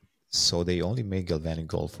 Oh. So they only make galvanic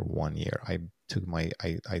gold for 1 year. I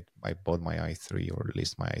bought my i3, or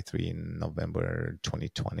released my i3 in November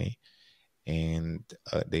 2020. And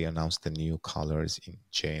they announced the new colors in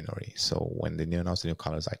January. So when they announced the new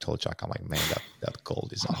colors, I told Chuck, I'm like, man, that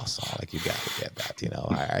gold is awesome. Like, you got to get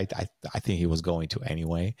that. I think he was going to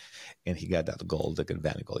anyway, and he got that gold. The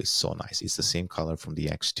galvanic gold is so nice. It's the same color from the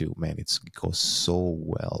X2. Man, it goes so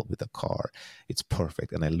well with the car. It's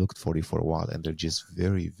perfect. And I looked for it for a while, and there are just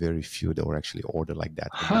very, very few that were actually ordered like that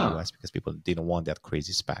in the US, because people didn't want that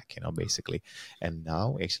crazy spec, basically. And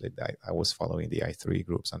now, actually, I was following the i3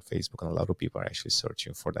 groups on Facebook, and a lot of people are actually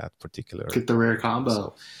searching for that particular. Get the rare combo.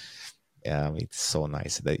 So, yeah, it's so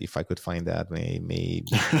nice that if I could find that, maybe.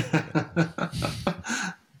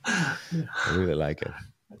 I really like it.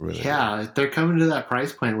 Really. Yeah, they're coming to that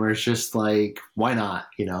price point where it's just like, why not?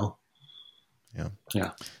 Yeah.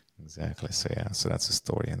 Yeah. Exactly. So that's the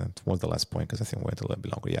story. And then what's the last point? Because I think we went a little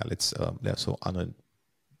bit longer. Yeah. Let's. So on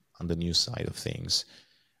the news side of things,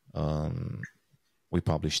 we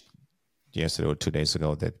published yesterday or 2 days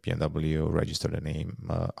ago that BMW registered the name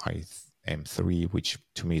M3, which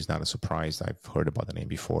to me is not a surprise. I've heard about the name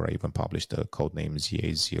before. I even published the code name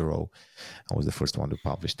ZA0. I was the first one to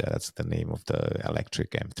publish that. That's the name of the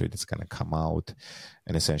electric M3 that's going to come out.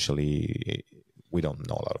 And essentially, we don't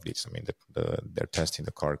know a lot of this. I mean, they're testing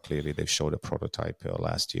the car clearly. They showed a prototype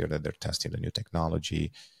last year that they're testing the new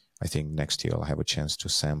technology. I think next year I'll have a chance to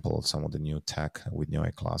sample some of the new tech with new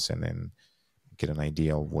A-Class and then get an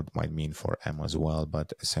idea of what it might mean for M as well.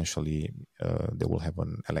 But essentially, they will have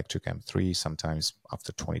an electric M3 sometimes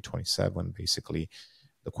after 2027. Basically,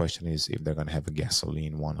 the question is if they're going to have a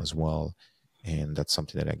gasoline one as well. And that's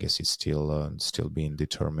something that I guess is still being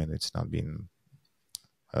determined. It's not been,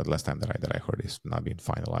 last time that I heard, it's not been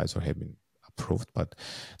finalized or have been approved, but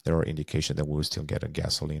there are indications that we'll still get a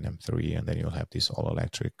gasoline M3 and then you'll have this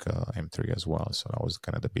all-electric M3 as well. So that was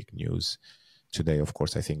kind of the big news today. Of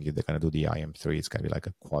course, I think if they're going to do the IM3, it's going to be like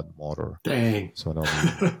a quad motor. Dang. So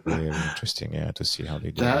that'll be very interesting, to see how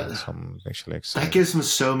they do that. So I'm actually excited. That gives them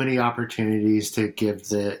so many opportunities to give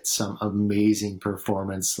it some amazing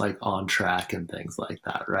performance, like on track and things like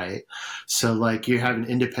that, right? So like you have an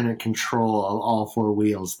independent control of all four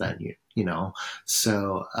wheels then, you know.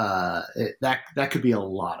 So that could be a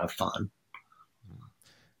lot of fun.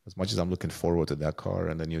 As much as I'm looking forward to that car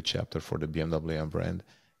and the new chapter for the BMW M brand,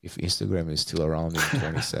 if Instagram is still around in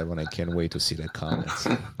 27, I can't wait to see the comments.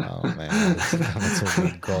 Oh man, the comments will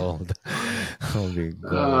be gold. Will be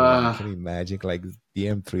gold. Can you imagine? Like the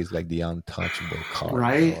M3 is like the untouchable car,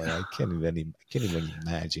 right? I can't even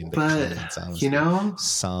imagine the comments. Honestly. You know,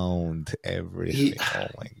 sound, everything. Oh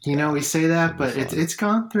my God. You know, we say that, but it's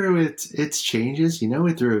gone through its changes. You know,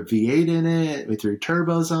 we threw a V8 in it, we threw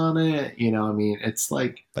turbos on it. You know, I mean, it's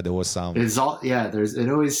like, but there was sound. It's all it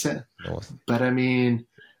always said. But I mean,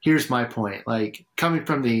 here's my point. Like coming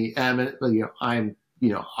from the M, I'm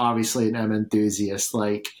obviously an M enthusiast.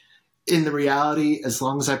 Like in the reality, as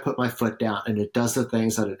long as I put my foot down and it does the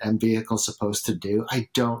things that an M vehicle is supposed to do, I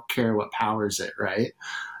don't care what powers it. Right?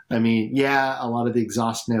 I mean, yeah, a lot of the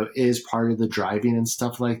exhaust note is part of the driving and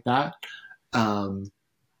stuff like that.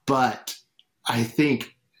 But I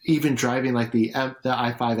think even driving like the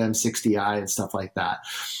i5 M60i and stuff like that,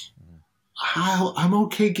 I'm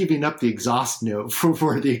okay giving up the exhaust note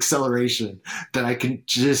for the acceleration that I can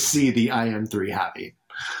just see the IM3 having.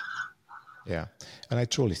 Yeah, and I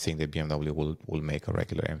truly think that BMW will make a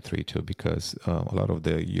regular M3 too, because a lot of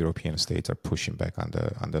the European states are pushing back on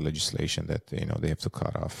the legislation that they have to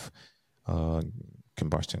cut off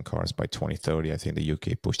combustion cars by 2030. I think the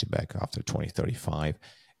UK pushed it back after 2035.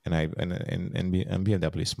 And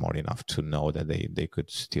BMW is smart enough to know that they could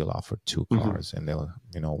still offer two cars, and they'll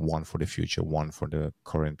one for the future, one for the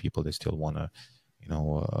current people. They still want a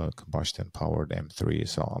combustion powered M3.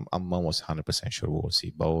 So I'm almost 100% sure we will see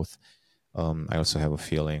both. I also have a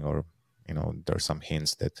feeling, or there are some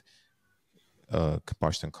hints that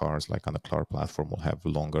combustion cars like on the Clara platform will have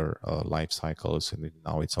longer life cycles, and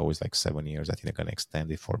now it's always like 7 years. I think they're going to extend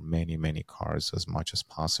it for many cars as much as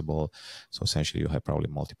possible. So essentially you have probably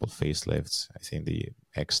multiple facelifts. I think the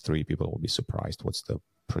X3, people will be surprised what's the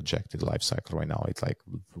projected life cycle right now. It's like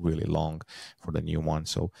really long for the new one.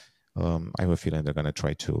 So I have a feeling they're going to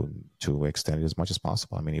try to extend it as much as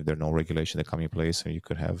possible. I mean, if there are no regulations that come in place, you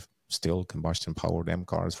could have still combustion powered M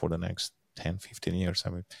cars for the next 10-15 years.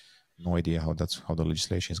 I mean, no idea how the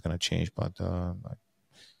legislation is going to change, but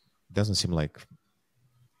it doesn't seem like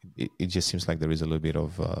it just seems like there is a little bit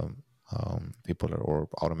of people or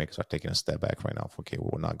automakers are taking a step back right now. Okay,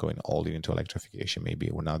 we're not going all into electrification. Maybe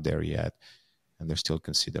we're not there yet, and they're still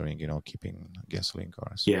considering keeping gasoline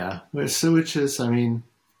cars. Yeah, which is, I mean,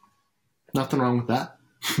 nothing wrong with that.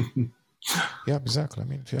 Yeah, exactly. I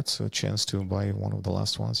mean, if that's a chance to buy one of the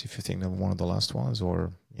last ones, if you think they're one of the last ones,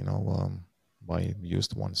 or buy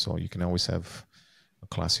used one, so you can always have a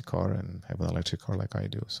classic car and have an electric car like I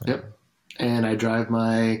do. So. Yep. And I drive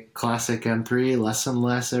my classic M3 less and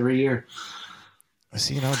less every year.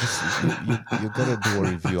 See, you gotta do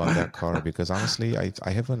a review on that car, because honestly, I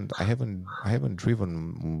haven't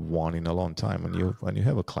driven one in a long time. When you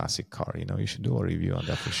have a classic car, you should do a review on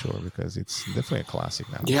that for sure, because it's definitely a classic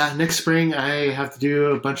now. Yeah, next spring I have to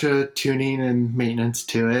do a bunch of tuning and maintenance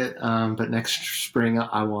to it. But next spring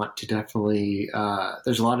I want to definitely.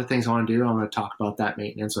 There's a lot of things I want to do. I want to talk about that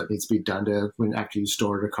maintenance, what needs to be done to when after you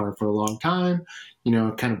stored a car for a long time.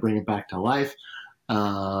 Kind of bring it back to life.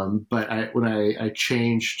 But when I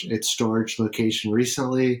changed its storage location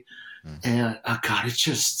recently, and God, it's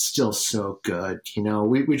just still so good.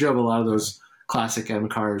 We drove a lot of those classic M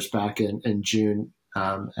cars back in June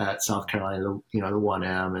at South Carolina, the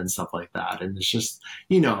 1M and stuff like that. And it's just,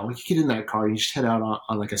 you get in that car and you just head out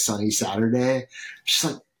on like a sunny Saturday. It's just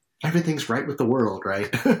like, everything's right with the world, right?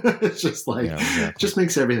 It's just like, just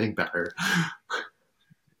makes everything better.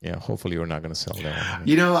 Yeah, hopefully you're not going to sell that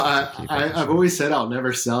one. I've always said I'll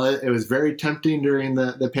never sell it. It was very tempting during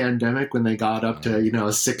the pandemic when they got up to,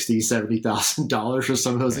 $60,000, $70,000 for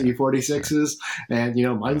some of those E46s. And,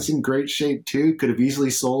 mine's in great shape too. Could have easily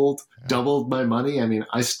sold, doubled my money. I mean,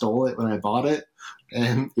 I stole it when I bought it.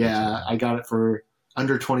 And I got it for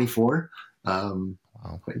under 24.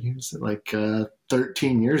 What year is it? Like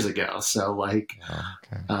 13 years ago. So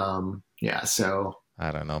so.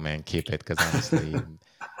 I don't know, man. Keep it, because honestly,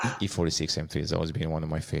 E46 M3 has always been one of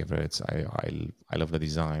my favorites. I love the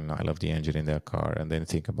design. I love the engine in that car. And then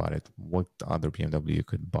think about it. What other BMW you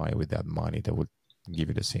could buy with that money that would give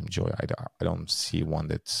you the same joy? I don't see one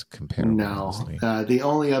that's comparable. No. The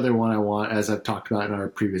only other one I want, as I've talked about in our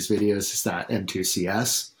previous videos, is that M2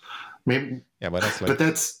 CS. Maybe. Yeah, but that's like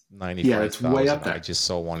that's 95,000. Yeah, it's way up there. I just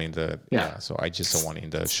saw one in the So I just saw one in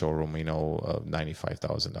the showroom.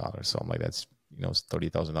 $95,000. So I'm like, that's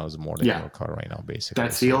 $30,000 more than your car right now, basically.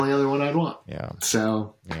 That's the only other one I'd want. Yeah.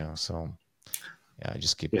 So I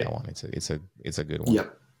just keep that one. It's a good one.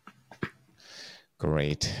 Yep.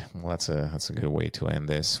 Great. Well, that's a good way to end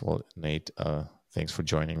this. Well, Nate, thanks for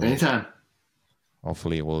joining me. Anytime.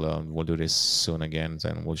 Hopefully we'll do this soon again,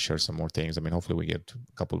 and we'll share some more things. I mean, hopefully we get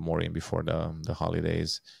a couple more in before the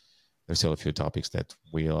holidays. There's still a few topics that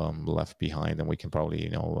we left behind, and we can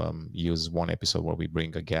probably use one episode where we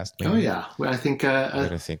bring a guest. Maybe. Oh yeah, I think we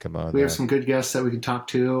have some good guests that we can talk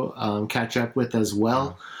to, catch up with as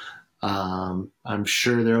well. I'm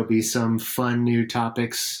sure there will be some fun new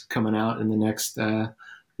topics coming out in the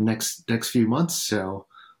next few months. So,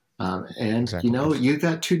 you've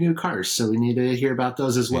got 2 new cars, so we need to hear about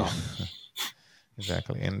those as well. Yeah.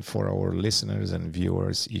 Exactly. And for our listeners and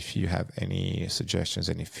viewers, if you have any suggestions,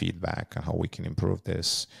 any feedback on how we can improve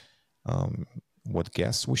this, what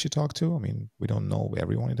guests we should talk to. I mean, we don't know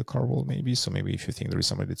everyone in the car world, maybe. So maybe if you think there is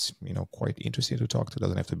somebody that's, quite interesting to talk to,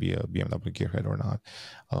 doesn't have to be a BMW gearhead or not,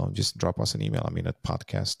 just drop us an email. At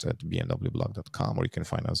podcast@bmwblog.com, or you can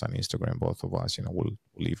find us on Instagram, both of us. We'll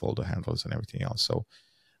leave all the handles and everything else. So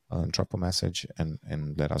drop a message and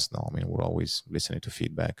let us know. I mean, we're always listening to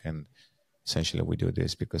feedback, and essentially we do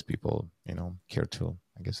this because people, care to,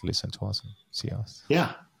 I guess, listen to us and see us.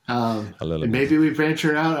 Yeah. Maybe we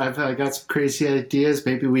venture out. I got some crazy ideas.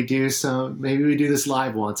 Maybe we do this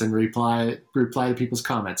live once and reply to people's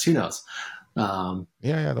comments. Who knows?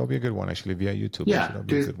 That'll be a good one actually via YouTube. Yeah, that'll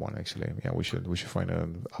be a good one actually. Yeah, we should find a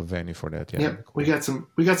venue for that. Yeah, yep. We got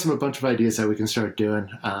a bunch of ideas that we can start doing,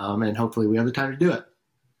 and hopefully we have the time to do it.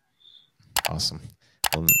 Awesome.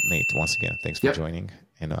 Well, Nate, once again, thanks for joining,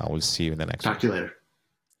 and I will see you in the next one. Talk to you later.